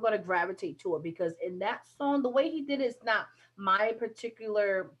that people are going to gravitate to it. Because in that song, the way he did it is not my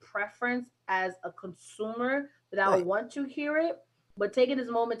particular preference as a consumer that I would want to hear it. But taking this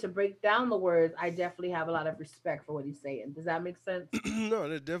moment to break down the words, I definitely have a lot of respect for what he's saying. Does that make sense? No,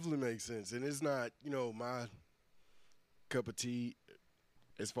 that definitely makes sense. And it's not, my cup of tea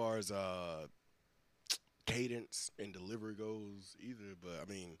as far as cadence and delivery goes either. But I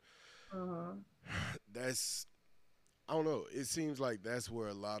mean, that's I don't know. It seems like that's where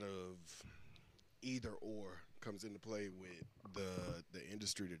a lot of either or comes into play with the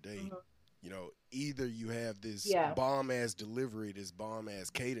industry today. You know, either you have this bomb ass delivery, this bomb ass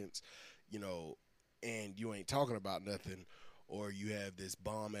cadence, you know, and you ain't talking about nothing, or you have this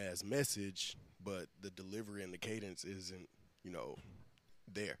bomb ass message, but the delivery and the cadence isn't, you know,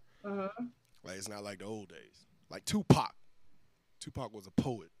 there. Like it's not like the old days. Like Tupac. Tupac was a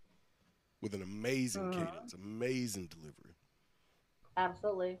poet with an amazing cadence, amazing delivery.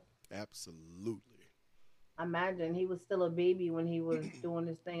 Absolutely. Imagine he was still a baby when he was doing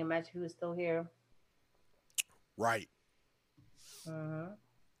this thing. Imagine he was still here. Right. I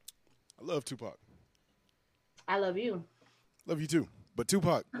love Tupac. I love you. Love you too. But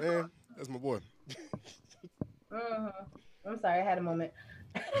Tupac, man, that's my boy. I'm sorry, I had a moment.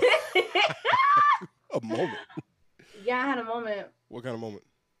 A moment? Yeah, I had a moment. What kind of moment?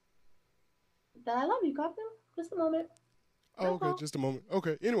 That I love you, Captain. Just a moment. Oh, okay, just a moment.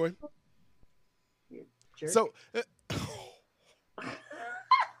 Okay, anyway. Jerk. So,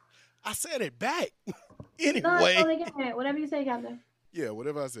 I said it back. Anyway. No, whatever you say, Captain. Yeah,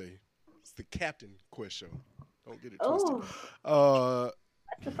 whatever I say. It's the Captain Quest Show. Don't get it twisted.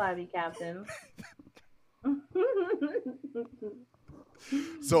 That's the 5e Captain.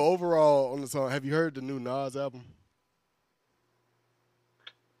 So overall on the song, have you heard the new Nas album?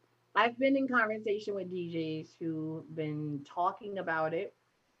 I've been in conversation with DJs who've been talking about it,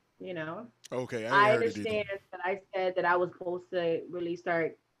 you know. Okay, I understand that I said that I was supposed to really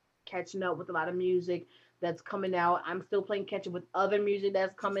start catching up with a lot of music that's coming out. I'm still playing catch up with other music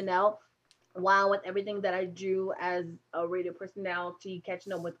that's coming out. While with everything that I do as a radio personality,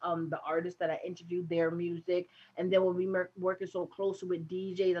 catching up with the artists that I interviewed, their music, and then when we working so closely with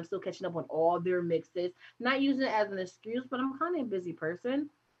DJs, I'm still catching up on all their mixes. Not using it as an excuse, but I'm kind of a busy person,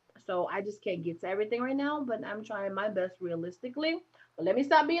 so I just can't get to everything right now. But I'm trying my best realistically. But let me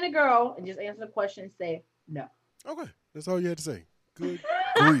stop being a girl and just answer the question and say no. Okay, that's all you had to say. Good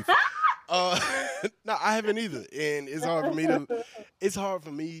grief. No, I haven't either, and it's hard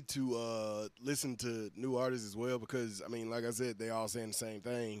for me to listen to new artists as well because I mean, like I said, they all saying the same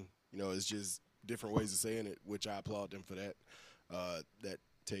thing. You know, it's just different ways of saying it, which I applaud them for that. That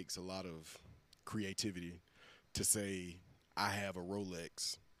takes a lot of creativity to say I have a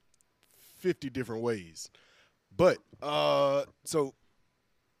Rolex 50 different ways. But so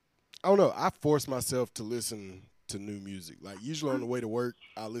I don't know. I force myself to listen to new music. Like usually on the way to work,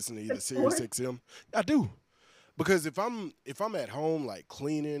 I listen to either Sirius XM. I do. Because if I'm at home like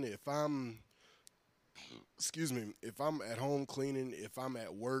cleaning, if I'm at home cleaning, if I'm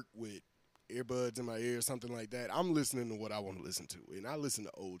at work with earbuds in my ear or something like that, I'm listening to what I want to listen to. And I listen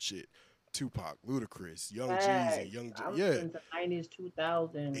to old shit. Tupac, Ludacris, Young Jeezy, yeah. 90s,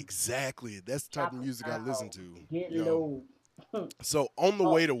 2000s. Exactly. That's the type of music I listen to. Get low. So on the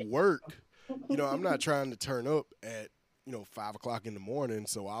way to work, you know, I'm not trying to turn up at, 5 o'clock in the morning,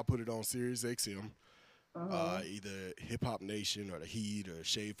 so I'll put it on Sirius XM, either Hip Hop Nation or The Heat or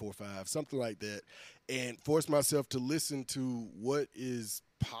Shade 45, something like that, and force myself to listen to what is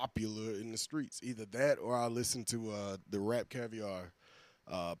popular in the streets. Either that or I listen to the Rap Caviar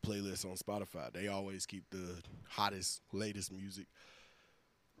playlist on Spotify. They always keep the hottest, latest music.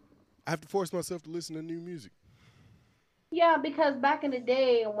 I have to force myself to listen to new music. Yeah, because back in the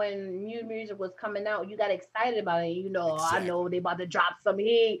day when new music was coming out, you got excited about it. Exactly. I know they about to drop some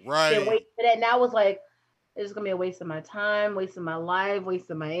heat. Right. Can't wait for that. Now it's like, it's going to be a waste of my time, waste of my life, waste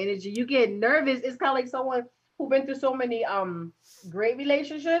of my energy. You get nervous. It's kind of like someone who's been through so many great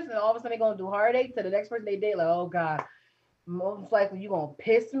relationships, and all of a sudden they're going to do heartache to the next person they date. Like, oh, God, most likely you're going to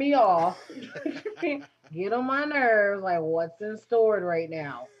piss me off. Get on my nerves. Like, what's in store right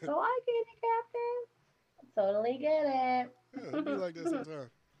now? So I get it, Captain. Totally get it. Yeah, it'd be like that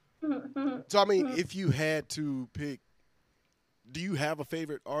sometimes. So, I mean, if you had to pick, do you have a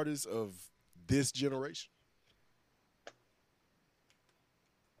favorite artist of this generation?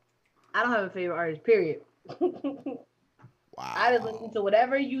 I don't have a favorite artist, period. Wow. I just listen to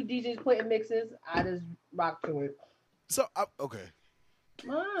whatever you DJs put in mixes. I just rock to it. So, okay.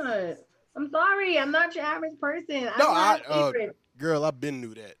 What? I'm sorry. I'm not your average person. No, girl, I've been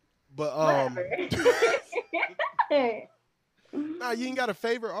knew that. But whatever. Nah, you ain't got a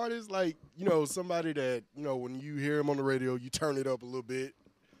favorite artist, like, somebody that, when you hear him on the radio, you turn it up a little bit.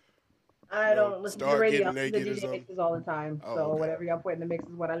 I don't listen to the radio. I listen to DJ mixes all the time. So whatever y'all put in the mix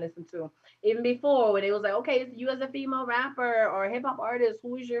is what I listen to. Even before, when it was like, okay, you as a female rapper or hip hop artist,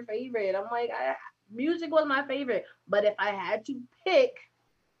 who is your favorite? I'm like, music was my favorite. But if I had to pick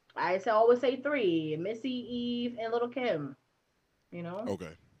always say 3: Missy, Eve, and Little Kim. You know.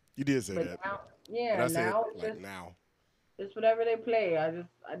 Okay, you did say But that. now, But I said now like just, now. just whatever they play, I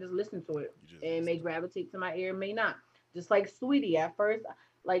just listen to it. It may gravitate to my ear, may not. Just like Sweetie, at first,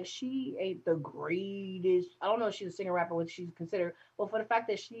 like she ain't the greatest. I don't know if she's a singer rapper, what she's considered. But for the fact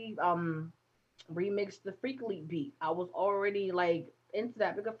that she remixed the Freak League beat, I was already like into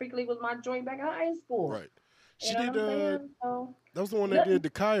that because Freak League was my joint back in high school. Right. She You know did. what I'm saying? So, That was the one that did the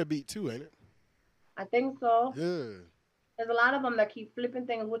Kaya beat too, ain't it? I think so. Yeah. There's a lot of them that keep flipping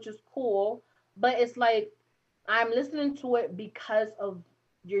things, which is cool. But it's like I'm listening to it because of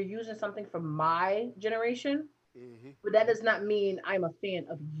you're using something from my generation. But that does not mean I'm a fan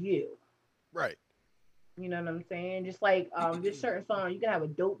of you. Right. You know what I'm saying? Just like there's certain songs you can have a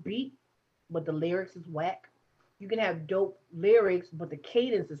dope beat, but the lyrics is whack. You can have dope lyrics, but the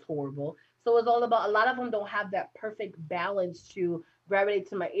cadence is horrible. So it's all about, a lot of them don't have that perfect balance to gravitate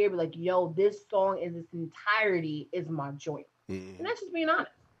to my ear, be like, yo, this song in its entirety is my joint. And that's just being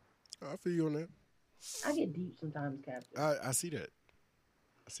honest. I feel you on that. I get deep sometimes, Captain. I see that.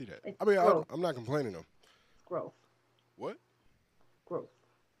 I see that. It's I mean, growth. I'm not complaining though. Growth. What? Growth.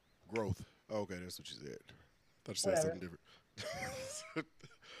 Growth. Oh, okay, that's what you said. Thought you said Whatever. something different.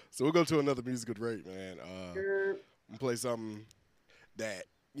 So we'll go to another musical break, man. I'm gonna play something that,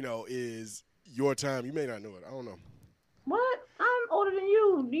 you know, is your time. You may not know it. I don't know. What? I'm older than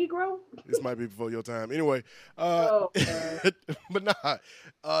you, Negro. This might be before your time. Anyway, but nah.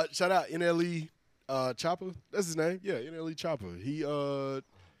 Shout out NLE Chopper. That's his name. Yeah, NLE Chopper. He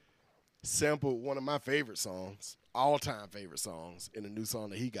sampled one of my favorite songs, all-time favorite songs, in a new song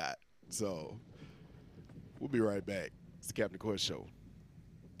that he got. So we'll be right back. It's the Captain Quest Show.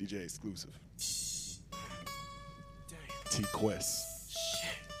 DJ exclusive. T Quest.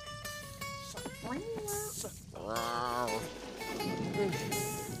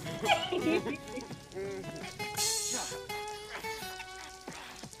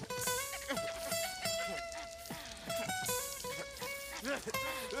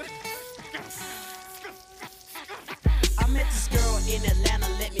 I met this girl in Atlanta,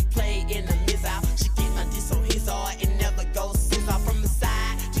 let me play in the mizzout. She get my diss on his art and never goes scissor. From the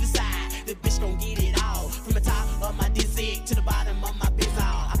side to the side, the bitch gon' get it all. From the top of my dick to the bottom of my bizzle.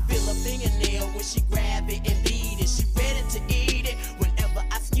 I feel a fingernail when she grab it and beat it. She ready to eat it whenever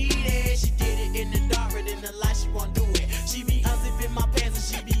I skeet it. She did it in the dark, but in the light she won't do it. She be unzipping my pants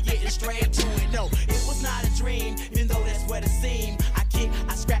and she be getting straight to it. No, it was not a dream, even though that's what it seemed. I kick,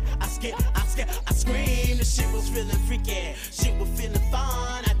 I scrap, I skip, I scare, I scream. The shit was feeling freaky, shit was feeling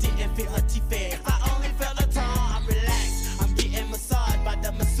fun. I didn't feel her teeth fed, I only felt her tongue. I relaxed, I'm getting massaged by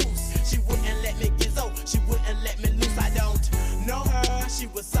the masseuse. She wouldn't let me get so, she wouldn't let me loose. I don't know her, she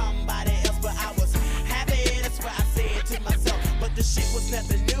was somebody else, but I was happy. That's what I said to myself. But the shit was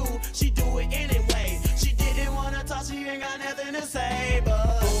nothing new, she do it anyway. She didn't wanna talk, she ain't got nothing to say, but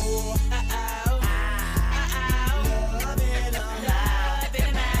oh,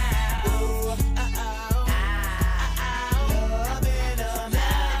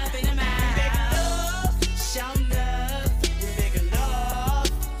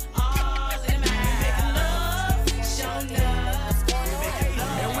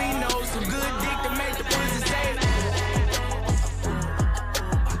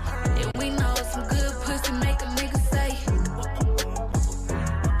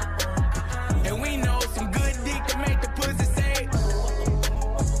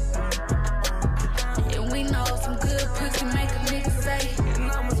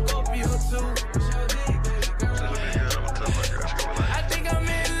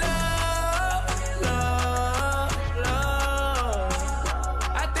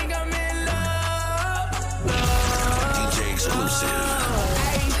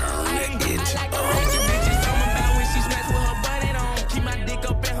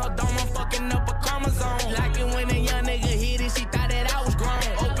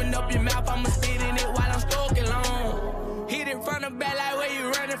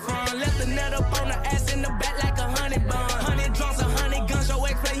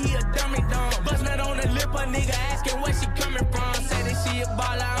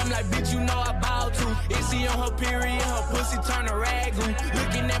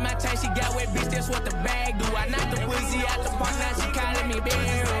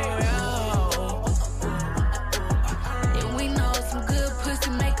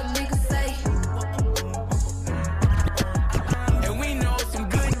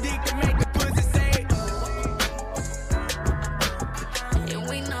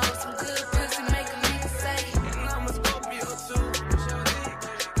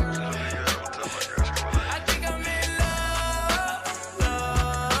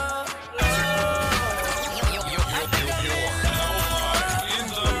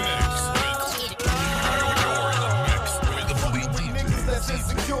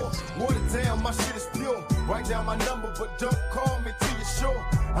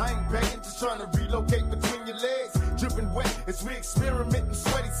 I ain't begging, just trying to relocate between your legs. Dripping wet as we experiment in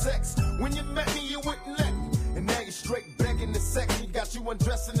sweaty sex. When you met me, you wouldn't let me. And now you're straight begging to sex me. Got you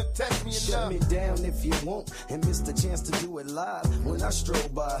undressing to text me and Shut me down if you want and miss the chance to do it live. When I stroll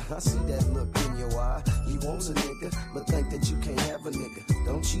by, I see that look in your eye. You want a nigga, but think that you can't have a nigga.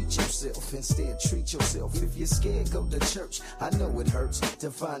 Don't cheat yourself, instead treat yourself. If you're scared, go to church. I know it hurts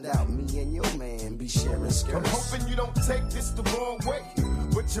to find out me and your man be sharing skirts. I'm hoping you don't take this the wrong way.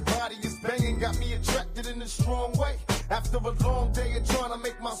 But your body is banging, got me attracted in a strong way. After a long day of trying to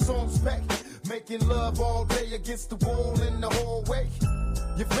make my songs pay. Making love all day against the wall in the hallway.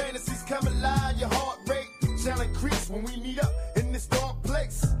 Your fantasies come alive, your heart rate shall increase when we meet up in this dark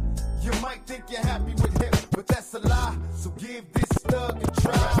place. You might think you're happy with him, but that's a lie. So give this thug a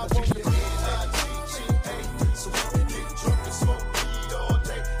try. I want your N-I-G-G-A. So I can get drunk and smoke weed all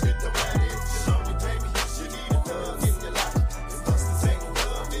day. Hit the right if you're lonely, baby. You need a thug in your life. If busters ain't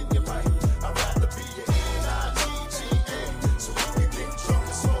love in your life, I'd rather be your N-I-G-G-A. So I can get drunk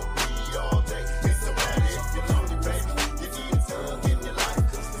and smoke weed all day. Hit the right if you're lonely, baby. You need a thug in your life.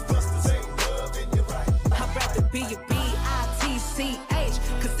 If busters ain't love in your life, I'd rather be your B-I-T-C-H.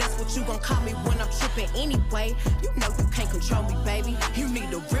 Cause that's what you gon' call me when I'm trippin' anyway. You know you can't control me, baby. You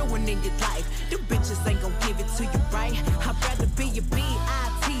need a real one in your life. The bitches ain't gon' give it to you, right? I'd rather be your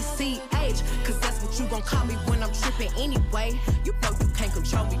B-I-T-C-H. Cause that's what you gon' call me when I'm trippin' anyway. You know you can't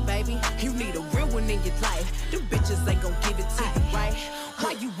control me, baby. You need a real one in your life. The bitches ain't gon' give it to you, right?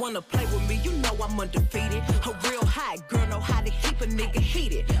 Why you wanna play with me? You know I'm undefeated. A real hot girl know how to keep a nigga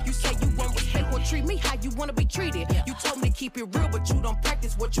heated. You say you won't respect or treat me how you wanna be treated. You told me to keep it real, but you don't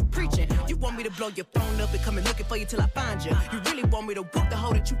practice what you preaching. You want me to blow your phone up and come and looking for you till I find you. You really want me to whoop the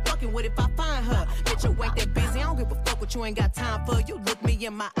hoe that you fucking with if I find her. Bitch, you ain't that busy. I don't give a fuck what you ain't got time for. You look me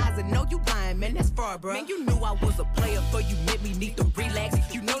in my eyes and know you lying, man. That's far, bro. Man, you knew I was a player, but you made me need to relax.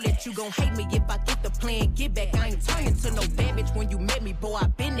 You know that you gon' hate me if I get the plan. Get back, I ain't turning to no bad bitch when you met me, boy. I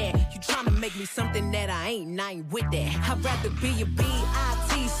been there. You tryna make me something that I ain't with that. I'd rather be your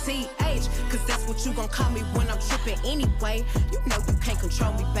B-I-T-C-H. Cause that's what you gon' call me when I'm trippin' anyway. You know you can't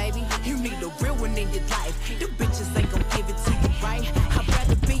control me, baby. You need a real one in your life. The bitches ain't gon' give it to you, right? I'd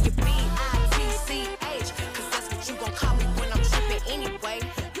rather be your B-I-T-C-H. Cause that's what you gon' call me when I'm trippin' anyway.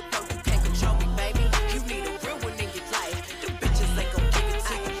 You know you can't control me, baby. You need a real one in your life. The bitches ain't gon' give it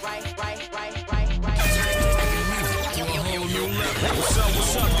to you, right?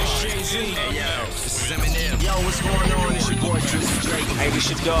 What's up, this Jay-Z? Hey, yo, this is Eminem. Yo, what's going on? It's your boy, Drizzy Drake. Hey, this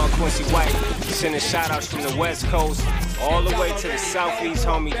your dog, Quincy White. Sending shout-outs from the West Coast all the way to the Southeast,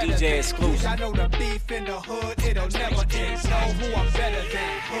 homie, DJ Exclusive. I know the beef in the hood, it'll never end. Know who I'm better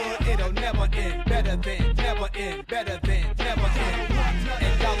than. Hood, it'll never end. Better than, never end. Better than, never end.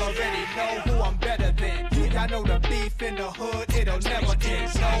 And y'all already know who I'm better than. I know the beef in the hood, it'll never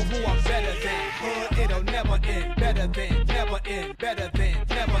end. Know who I'm better than. Hood, it'll never end. Better than, never end. Better than,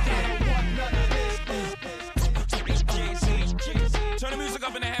 never end. Turn the music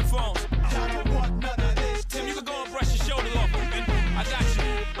up in the headphones. Tim, you can go and brush your shoulder off. I got you.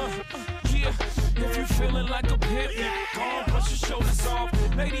 Yeah, if you feeling like a pimp, go and brush your shoulders off.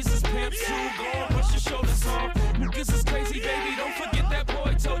 Ladies is pimps too, go and brush your shoulders off. Niggas is crazy, baby, don't forget that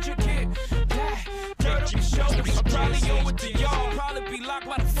boy told you, kid. Dirt up your shoulders, I probably owe it to y'all. Probably be locked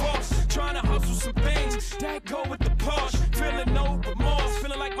by the force, trying to hustle some things. That go with the Porsche, feeling no remorse,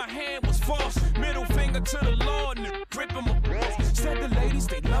 feeling like my hand was forced. Middle finger to the Lord, gripping my balls. Said the ladies,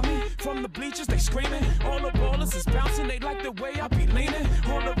 they love me. From the bleachers, they screaming. All the ballers is bouncing, they like the way I be leaning.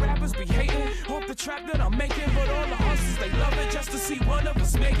 All the rappers be hating off the trap that I'm making. But all the hustlers, they love it just to see one of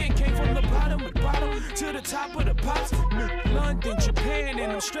us making. Came from the bottom to the top of the pops. London, Japan,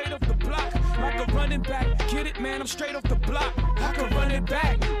 and I'm straight off the block. Like a running back, get it, man, I'm straight off the block. I can run it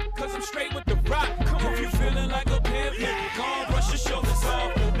back, cause I'm straight with the rock. Come on, if you feeling like a pimp, go on, brush your shoulders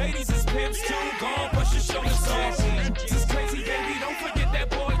off. Ladies is pimps too, go on, brush your shoulders off. This is crazy, baby, don't forget that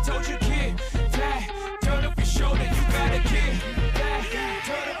boy told you, kid. That, turn up your shoulder, you got a kid. That,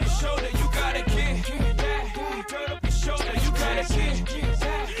 turn up your shoulder, you got a kid. That, turn up your shoulder, you got a kid.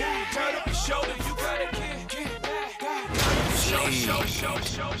 That, turn up your shoulder, you got a kid.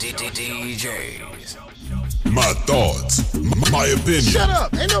 DJs. My thoughts, my opinion. Shut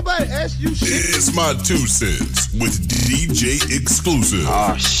up! Ain't nobody asked you shit. It's my 2 cents with DJ Exclusive.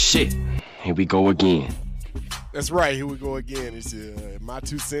 Oh shit! Here we go again. That's right. Here we go again. It's my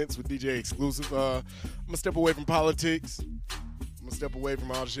 2 cents with DJ Exclusive. I'm gonna step away from politics. I'm gonna step away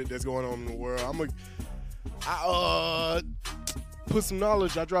from all the shit that's going on in the world. I put some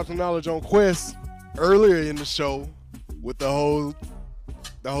knowledge. I dropped some knowledge on Quest earlier in the show with the whole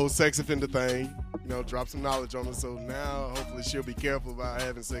sex offender thing. drop some knowledge on her. So now, hopefully, she'll be careful about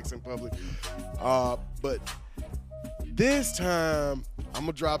having sex in public. But this time, I'm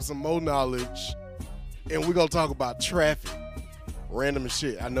gonna drop some more knowledge, and we're gonna talk about traffic. Random as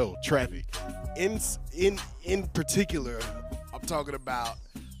shit. I know, traffic. In particular, I'm talking about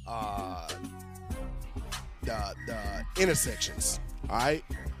the intersections. All right.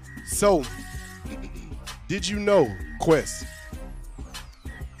 So, did you know, Quest,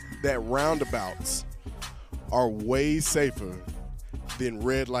 that roundabouts are way safer than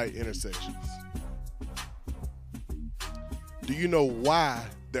red light intersections? Do you know why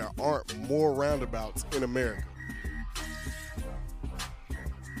there aren't more roundabouts in America?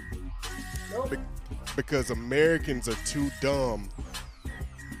 Nope. Because Americans are too dumb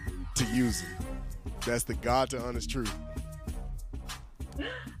to use them. That's the God to honest truth.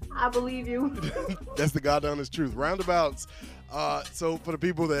 I believe you. That's the God to honest truth. Roundabouts. So for the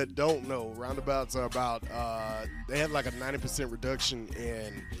people that don't know, roundabouts are about, they have like a 90% reduction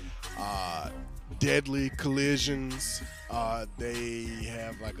in deadly collisions. They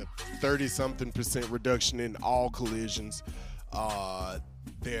have like a 30-something% reduction in all collisions.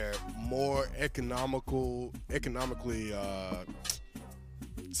 They're more economically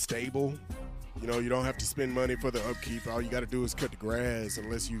stable. You don't have to spend money for the upkeep. All you got to do is cut the grass,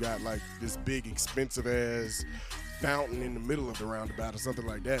 unless you got like this big expensive ass fountain in the middle of the roundabout or something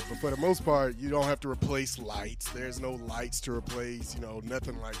like that. But for the most part, you don't have to replace lights. There's no lights to replace,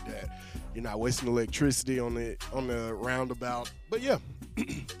 nothing like that. You're not wasting electricity on the roundabout. But yeah,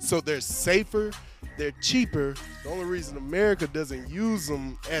 so they're safer, they're cheaper. The only reason America doesn't use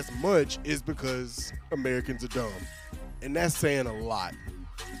them as much is because Americans are dumb. And that's saying a lot.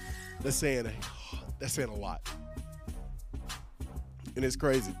 That's saying a lot. And it's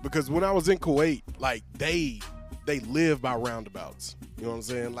crazy because when I was in Kuwait, like they live by roundabouts. You know what I'm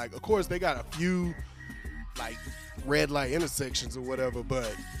saying? Like, of course, they got a few like red light intersections or whatever,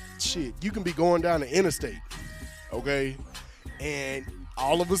 but shit, you can be going down the interstate, okay? And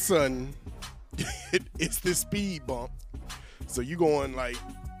all of a sudden, it's this speed bump. So you going like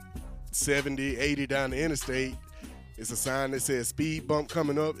 70, 80 down the interstate. It's a sign that says speed bump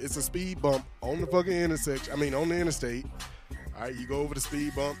coming up. It's a speed bump on the fucking intersection. On the interstate. All right, you go over the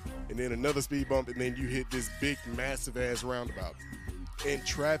speed bump, and then another speed bump, and then you hit this big, massive-ass roundabout. And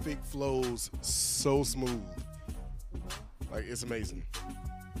traffic flows so smooth. Like, it's amazing.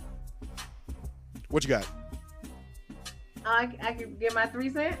 What you got? I can give my 3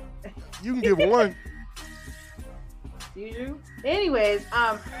 cents. You can give one. You? Anyways,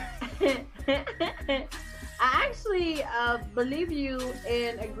 I actually believe you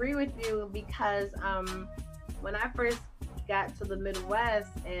and agree with you because when I first got to the Midwest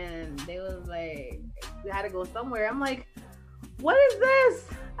and they was like, we had to go somewhere, I'm like, what is this?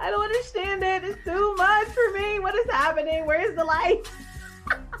 I don't understand it. It's too much for me. What is happening? Where's the light?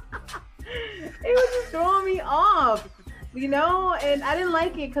 It was just throwing me off, and I didn't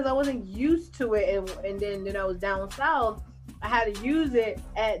like it because I wasn't used to it. And then I was down south. I had to use it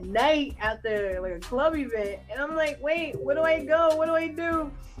at night after like a club event, and I'm like, wait, where do I go? What do I do?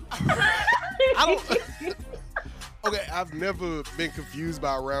 Okay, I've never been confused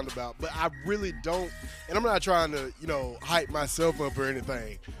by a roundabout, but I really don't, and I'm not trying to, hype myself up or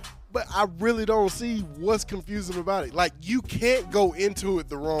anything, but I really don't see what's confusing about it. Like, you can't go into it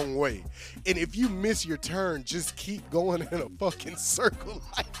the wrong way, and if you miss your turn, just keep going in a fucking circle.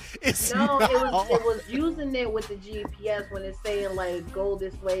 Like, it was using it with the GPS when it's saying like go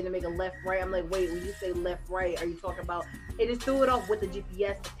this way to make a left right. I'm like, wait, when you say left right, are you talking about? It just threw it off with the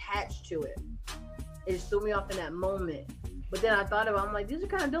GPS attached to it. It just threw me off in that moment. But then I thought about it, I'm like, these are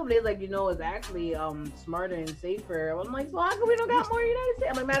kind of dope. They're like, it's actually smarter and safer. I'm like, so how come we don't got more United States?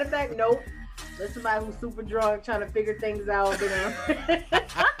 I'm like, matter of fact, nope. There's somebody who's super drunk trying to figure things out. They're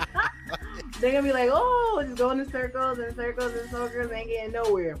gonna be like, oh, just going in circles and circles and circles, ain't getting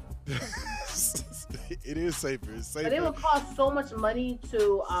nowhere. It is safer. It's safer. But it would cost so much money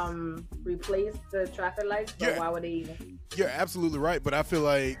to replace the traffic lights. So why would they even? You're absolutely right. But I feel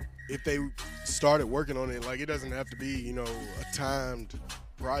like if they started working on it, like, it doesn't have to be, a timed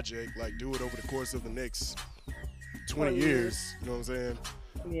project. Like, do it over the course of the next 20 years. You know what I'm saying?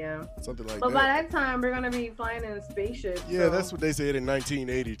 Yeah. Something like that. But by that time, we're going to be flying in spaceships. Yeah, that's what they said in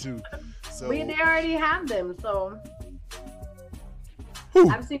 1982. So they already have them, so. Who?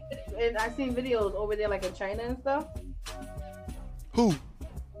 I've seen videos over there, like in China and stuff. Who?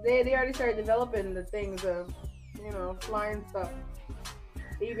 They already started developing the things of, flying stuff.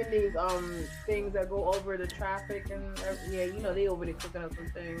 Even these things that go over the traffic and they over there cooking up some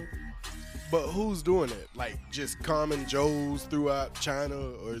things. But who's doing it? Like just common Joes throughout China,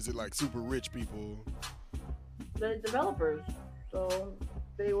 or is it like super rich people? The developers. So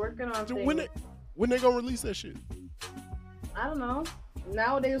they working on things. When they gonna release that shit? I don't know.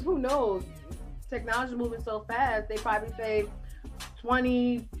 Nowadays, who knows? Technology moving so fast. They probably say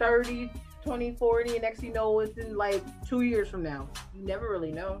 2030, 2040, and next thing you know, it's in like 2 years from now. You never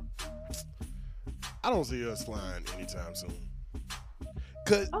really know. I don't see us flying anytime soon.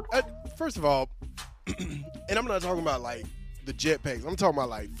 Cause first of all, and I'm not talking about like the jetpacks. I'm talking about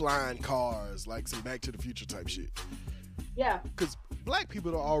like flying cars, like some Back to the Future type shit. Yeah. Cause black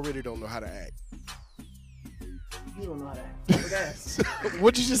people already don't know how to act. You don't know how to act. Okay.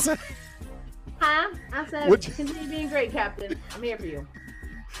 What'd you just say? Huh? I said, continue being great, Captain. I'm here for you.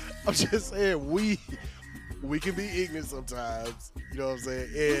 I'm just saying we can be ignorant sometimes. You know what I'm saying?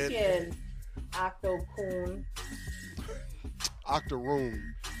 And you can. Octo-coon.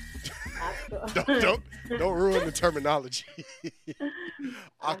 Octoroon. don't ruin the terminology.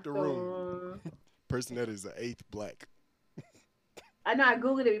 Octoroon. Person that is the 8th black. I know I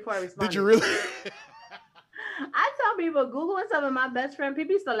Googled it before I responded. Did you really? I tell people Googling something, my best friend,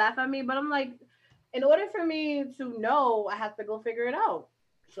 people used to laugh at me, but I'm like, in order for me to know, I have to go figure it out.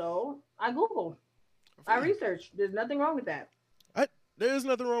 So I Google. I research. There's nothing wrong with that. There is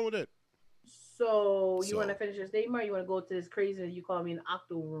nothing wrong with it. So you want to finish your statement, or you want to go to this crazy you call me an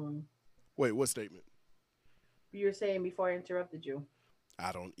octo-room? Wait, what statement? You were saying before I interrupted you.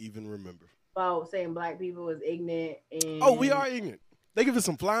 I don't even remember. About saying black people is ignorant. And oh, we are ignorant. They give us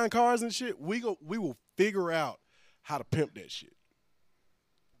some flying cars and shit. We will figure out how to pimp that shit.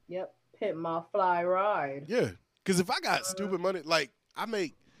 Yep, pimp my fly ride. Yeah, because if I got stupid money, like I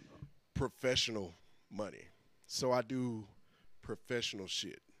make professional money, so I do professional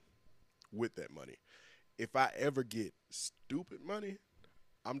shit with that money. If I ever get stupid money,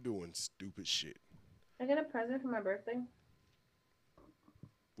 I'm doing stupid shit. I get a present for my birthday.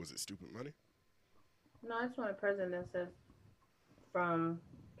 Was it stupid money? No, I just want a present that says from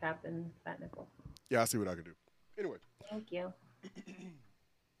Captain Fat Nipple. Yeah, I see what I can do. Anyway. Thank you.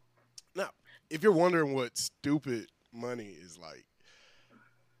 Now, if you're wondering what stupid money is like,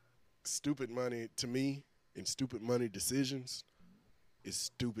 stupid money to me and stupid money decisions is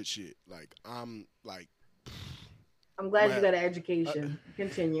stupid shit. Like, I'm glad you got an education.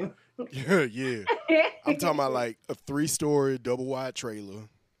 Continue. Yeah. I'm talking about like a 3-story double wide trailer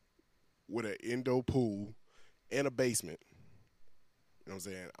with an indoor pool and a basement. You know what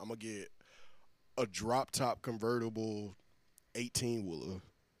I'm saying? I'm going to get a drop top convertible 18-wheeler.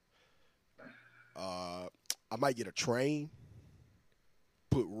 I might get a train,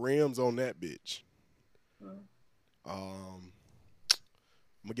 put rims on that bitch. I'm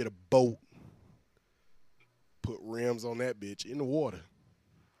going to get a boat, put rims on that bitch in the water.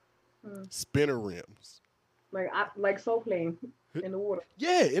 Spinner rims. Like Soul Plane in the water.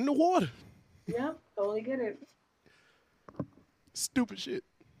 Yeah, in the water. Yep, totally get it. Stupid shit.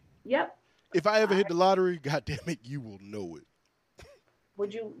 Yep. If I ever hit the lottery, goddamn it, you will know it.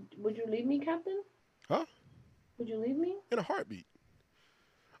 Would you leave me, Captain? Huh? Would you leave me? In a heartbeat.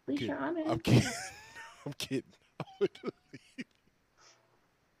 At least you're honest. I'm kidding. I'm kidding. I would leave.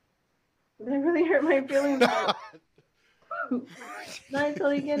 That really hurt my feelings. Now I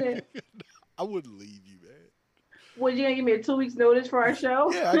totally get it. I wouldn't leave you, man. Was you gonna give me a 2 weeks notice for our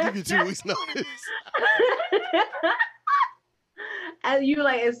show? Yeah, I'll give you 2 weeks notice. And you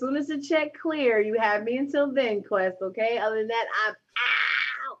like, as soon as the check clear, you have me until then, Quest, okay? Other than that, I'm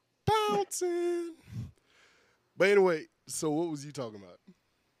out. Bouncing. But anyway, so what was you talking about?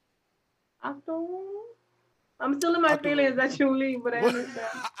 I'm still in my feelings that you leave, but I understand.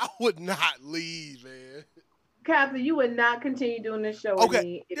 I would not leave, man. Captain, you would not continue doing this show with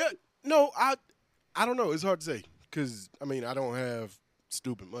me. Yeah, no, I don't know. It's hard to say because, I mean, I don't have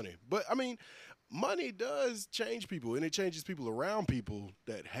stupid money. But, I mean, money does change people, and it changes people around people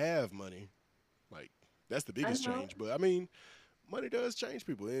that have money. Like, that's the biggest change. But, I mean, money does change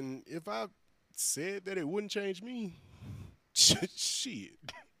people. And if I said that it wouldn't change me, shit,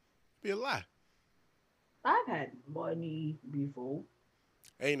 be a lie. I've had money before.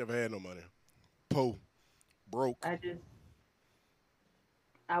 I ain't never had no money. Broke.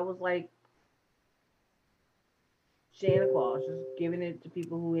 I was like Santa Claus, just giving it to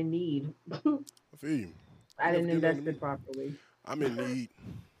people who in need. I feel you. I didn't invest it properly. I'm in need.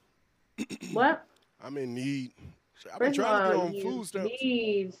 What? I'm in need. I've been trying to get on food stamps. You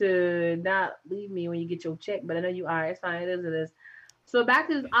need to not leave me when you get your check, but I know you are. It's fine. It is. It is. So back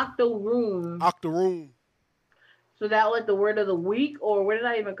to this Octoroom. Octoroom. So that was like the word of the week, or where did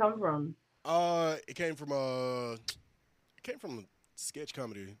that even come from? It came from a sketch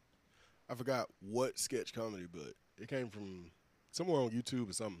comedy I forgot what sketch comedy, but it came from somewhere on YouTube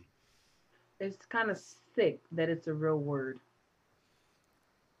or something. It's kind of sick that it's a real word.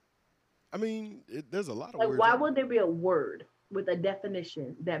 I mean, there's a lot of Like, words. why would there be a word with a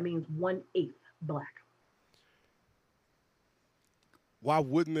definition that means 1/8 black? Why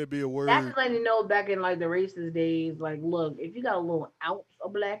wouldn't there be a word? That's letting you know back in like the racist days, like, look, if you got a little ounce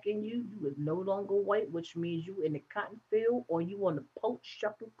of black in you, you is no longer white, which means you in the cotton field or you on the poach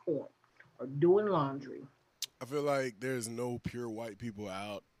shucking corn or doing laundry. I feel like there's no pure white people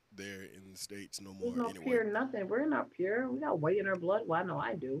out there in the States no more. There's no anyway. pure nothing. We're not pure. We got white in our blood. Well, I know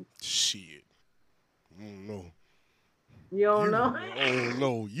I do. Shit. I don't know. You don't know? I don't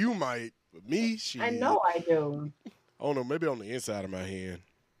know. You might, but me, shit. I know I do. I don't know. Maybe on the inside of my hand,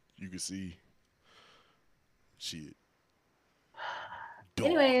 you can see. Shit.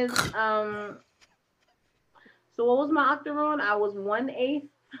 Anyways, so what was my octagon? I was 1/8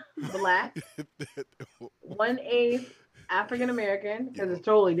 black, 1/8 African American, because it's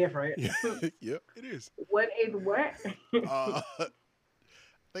totally different. Yep, it is. 1/8 what? I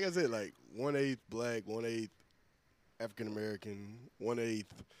think I said like 1/8 black, 1/8 African American, 1/8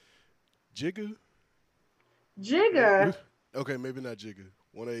 Jigga. Jigga? Okay, maybe not Jigga.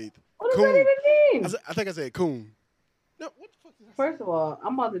 1/8 What does coon. that even mean? I think I said coon. First of all,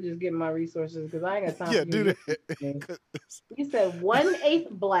 I'm about to just get my resources because I ain't got time Yeah, for do you. that. You said 1/8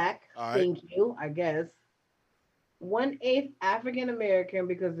 black. All right. Thank you, I guess. 1/8 African American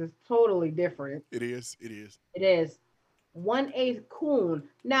because it's totally different. It is. It is. It is 1/8 coon.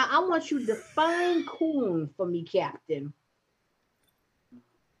 Now I want you to define coon for me, Captain.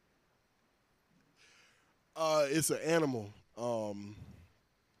 It's an animal.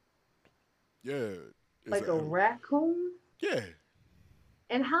 Yeah. it's Like an a animal. raccoon? Yeah.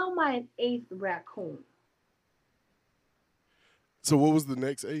 And how am I an 8th raccoon? So what was the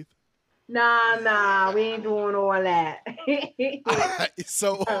next 8th? Nah, we ain't doing all that.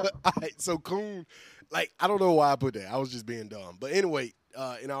 So coon, like I don't know why I put that. I was just being dumb. But anyway,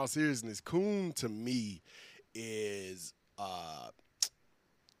 in all seriousness, coon to me is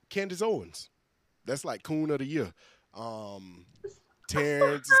Candace Owens. That's like coon of the year.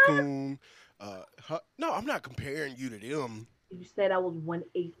 Terrence is coon. No, I'm not comparing you to them. You said I was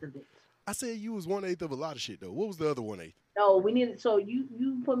 1/8 of it. I said you was 1/8 of a lot of shit though. What was the other 1/8? No, we need. So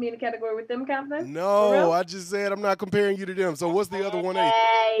you put me in the category with them, Captain? For No, real? I just said I'm not comparing you to them. So what's the other 1/8?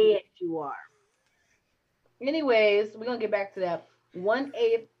 Yes, you are. Anyways, we're gonna get back to that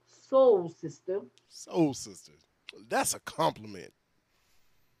 1/8 soul sister. Soul sister. That's a compliment.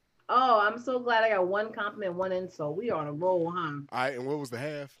 Oh, I'm so glad I got one compliment, one insult. We are on a roll, huh? All right, and what was the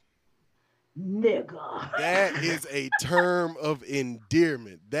half? Nigga. That is a term of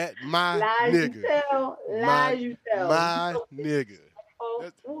endearment. That my Lies nigga. you tell. Lies my, you tell. My nigga.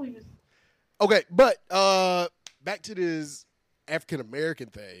 Oh, you Okay, but back to this African American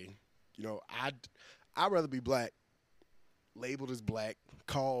thing. You know, I'd rather be black, labeled as black,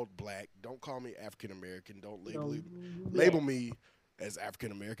 called black. Don't call me African American. Don't label me as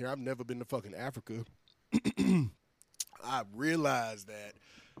African American. I've never been to fucking Africa. I realized that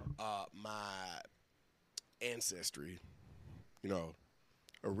my ancestry, you know,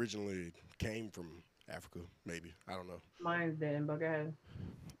 originally came from Africa. Maybe, I don't know. Mine's dead, but go ahead.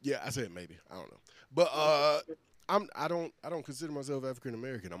 Yeah, I said maybe. I don't know. But I don't consider myself African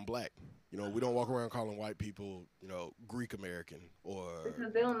American. I'm black. You know, we don't walk around calling white people, you know, Greek American or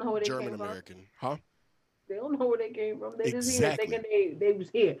Because they don't know where they German came from. American. Huh? They don't know where they came from. They just here Exactly. thinking they was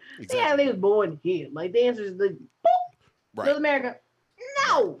here. Exactly. Yeah, they was born here. Like the answer is like, boop. Right. North America.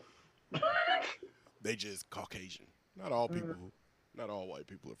 No. They just Caucasian. Not all people, not all white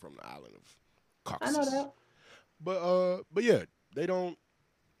people are from the island of I Caucasus. know that. But yeah, they don't,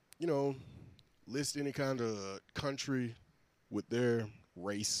 you know, list any kind of country with their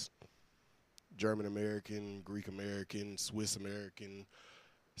race. German American, Greek American, Swiss American,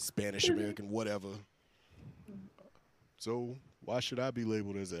 Spanish American, whatever. So why should I be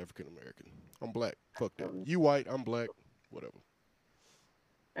labeled as African American? I'm black. Fuck that. You white, I'm black. Whatever.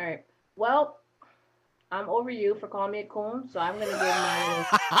 All right. Well, I'm over you for calling me a coon, so I'm gonna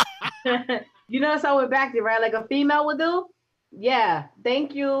give my. You notice I went back there, right? Like a female would do. Yeah.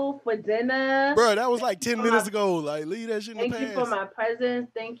 Thank you for dinner. Bro, that was like 10 minutes ago. Like, leave that shit in the Thank past. you for my presence.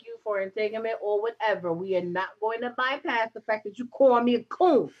 Thank you for entanglement or whatever. We are not going to bypass the fact that you call me a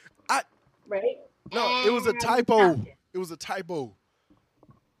coon. Right? No, it was a typo. It was a typo.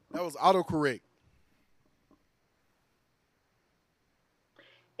 That was autocorrect.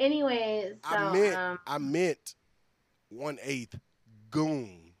 Anyways, so, I meant 1/8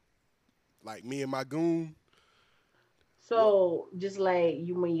 goon. Like me and my goon. So just like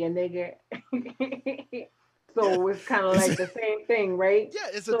you when you're a nigga. So it's kind of like the same thing, right? Yeah,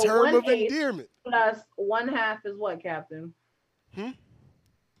 it's a term of endearment. Plus 1/2 is what, Captain?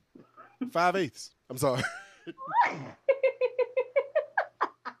 5/8. I'm sorry.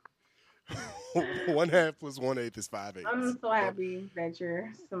 1/2 plus 1/8 is 5/8. I'm so happy that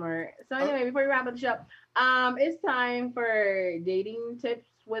you're smart. So anyway, before we wrap up the show, it's time for dating tips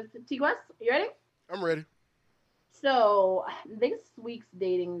with T-Quest. You ready? I'm ready. So this week's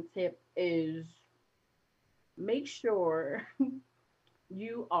dating tip is make sure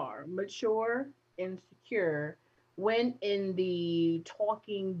you are mature and secure when in the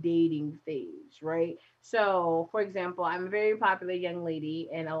talking dating phase, right? So, for example, I'm a very popular young lady,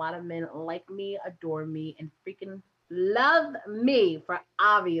 and a lot of men like me, adore me, and freaking love me for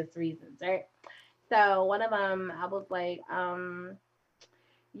obvious reasons, right? So, one of them, I was like,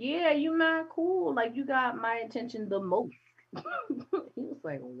 yeah, you mad cool. Like, you got my attention the most. He was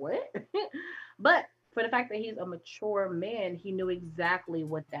like, what? But for the fact that he's a mature man, he knew exactly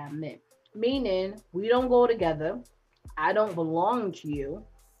what that meant. Meaning, we don't go together. I don't belong to you.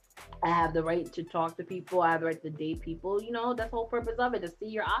 I have the right to talk to people. I have the right to date people. You know, that's the whole purpose of it, to see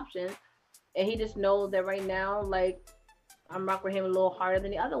your options. And he just knows that right now, like, I'm rocking with him a little harder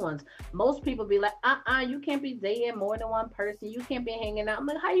than the other ones. Most people be like, you can't be dating more than one person. You can't be hanging out. I'm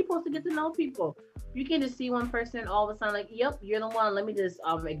like, how are you supposed to get to know people? You can't just see one person and all of a sudden like, yep, you're the one. Let me just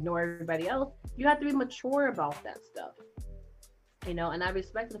ignore everybody else. You have to be mature about that stuff. You know, and I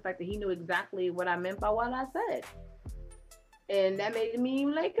respect the fact that he knew exactly what I meant by what I said. And that made me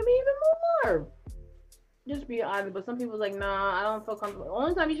like him even more. Just be honest. But some people's like, nah, I don't feel comfortable. The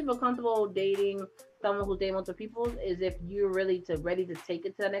only time you should feel comfortable dating someone who's dating multiple people is if you're really ready to take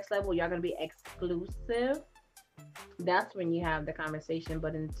it to the next level. Y'all gonna be exclusive. That's when you have the conversation.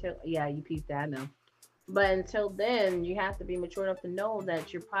 But until, you peep that, I know. But until then, you have to be mature enough to know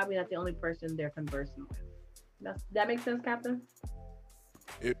that you're probably not the only person they're conversing with. That makes sense, Captain?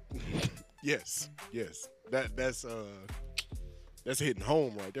 Yes. That's hitting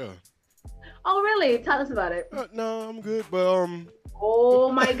home right there. Oh, really? Tell us about it. No, I'm good, but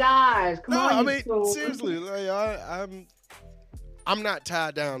oh my gosh! Come on, I mean, seriously, like I'm not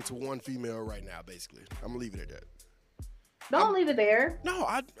tied down to one female right now. Basically, I'm gonna leave it at that. Don't leave it there. No,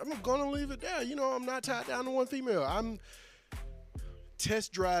 I'm gonna leave it there. You know, I'm not tied down to one female. I'm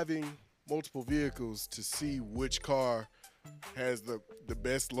test driving multiple vehicles to see which car has the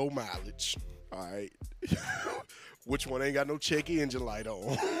best low mileage. All right. Which one ain't got no check engine light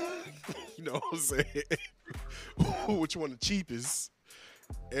on? You know what I'm saying? Which one the cheapest?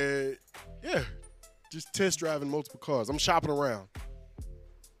 And yeah, just test driving multiple cars. I'm shopping around.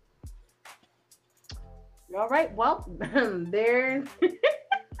 All right. Well, there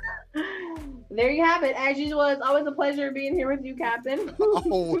you have it. As usual, it's always a pleasure being here with you, Captain.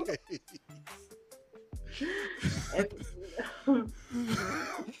 Always.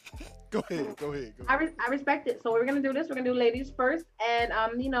 Go ahead. I respect it. So we're gonna do this. We're gonna do ladies first, and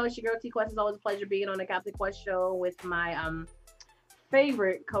it's your girl T Quest. It's always a pleasure being on the Captain Quest show with my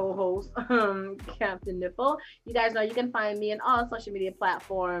favorite co-host, Captain Nipple. You guys know you can find me on all social media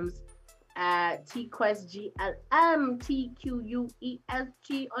platforms at TQuestGLM,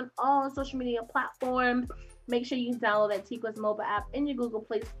 TQUESG on all social media platforms. Make sure you can download that TQuest mobile app in your Google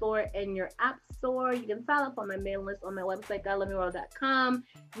Play Store and your App Store. You can sign up on my mailing list on my website, godlovemeworld.com.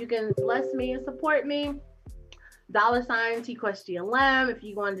 You can bless me and support me. $ TQuestGLM if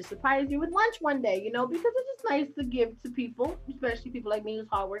you wanted to surprise you with lunch one day, because it's just nice to give to people, especially people like me who's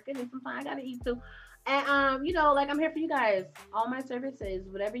hardworking, and sometimes I gotta eat too. And I'm here for you guys. All my services,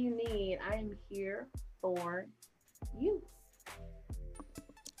 whatever you need, I am here for you.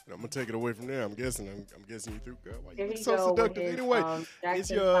 I'm gonna take it away from there. I'm guessing you through, girl. Why Here you he so go seductive with his, anyway? It's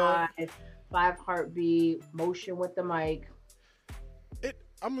Jackson your 5 heartbeat motion with the mic.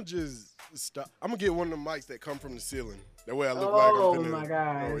 I'm gonna just stop. I'm gonna get one of the mics that come from the ceiling. That way I look Oh like I'm my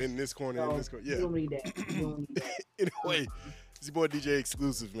gosh. in this corner, in this corner. Yeah. You don't need that. Anyway, it's your boy DJ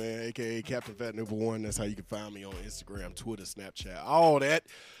Exclusive, man, aka Captain Fat Nipple 1. That's how you can find me on Instagram, Twitter, Snapchat, all that.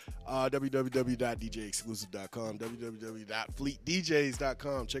 www.djexclusive.com,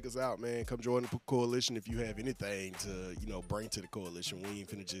 www.fleetdjs.com. Check us out, man. Come join the coalition if you have anything to, bring to the coalition. We ain't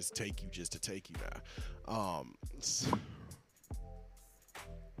finna just take you just to take you now.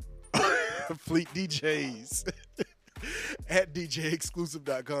 Fleet DJs at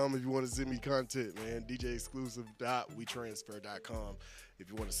djexclusive.com if you want to send me content, man. djexclusive.wetransfer.com if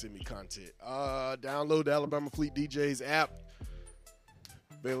you want to send me content. Download the Alabama Fleet DJs app.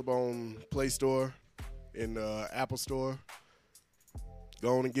 Available on Play Store and Apple Store.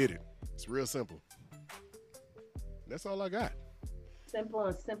 Go on and get it. It's real simple. That's all I got. Simple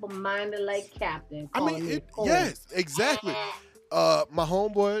and simple-minded like Captain. I mean, yes, exactly. My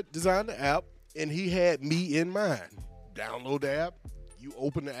homeboy designed the app, and he had me in mind. Download the app, you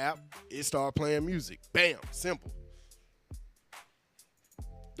open the app, it start playing music. Bam, simple.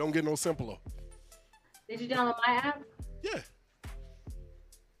 Don't get no simpler. Did you download my app? Yeah.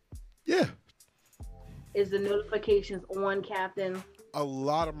 Yeah. Is the notifications on, Captain? A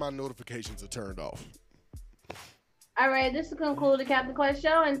lot of my notifications are turned off. All right, this will conclude the Captain Quest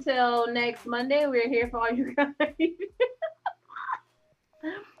show. Until next Monday, we're here for all you guys.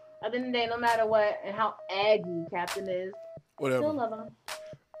 At the end of the day, no matter what and how aggy Captain is, whatever. still love him.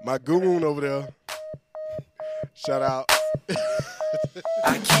 My goon over there. Shout out.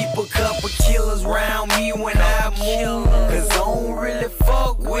 I keep a couple killers round me when I move, cause I don't really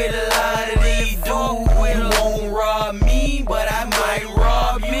fuck with a lot of these dudes. You won't rob me, but I might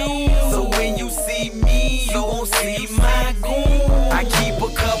rob you. So when you see me, you gon' see my goon. I keep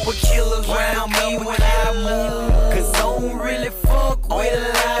a couple killers round me when I move, cause I don't really fuck with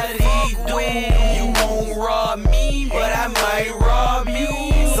a lot of these dudes. You won't rob me, but I might rob you.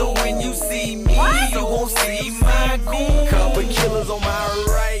 So when you see me, you gon' see my goon. Couple killers on my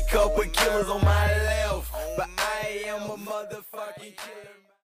right, couple killers on my left, but I am a motherfucking killer.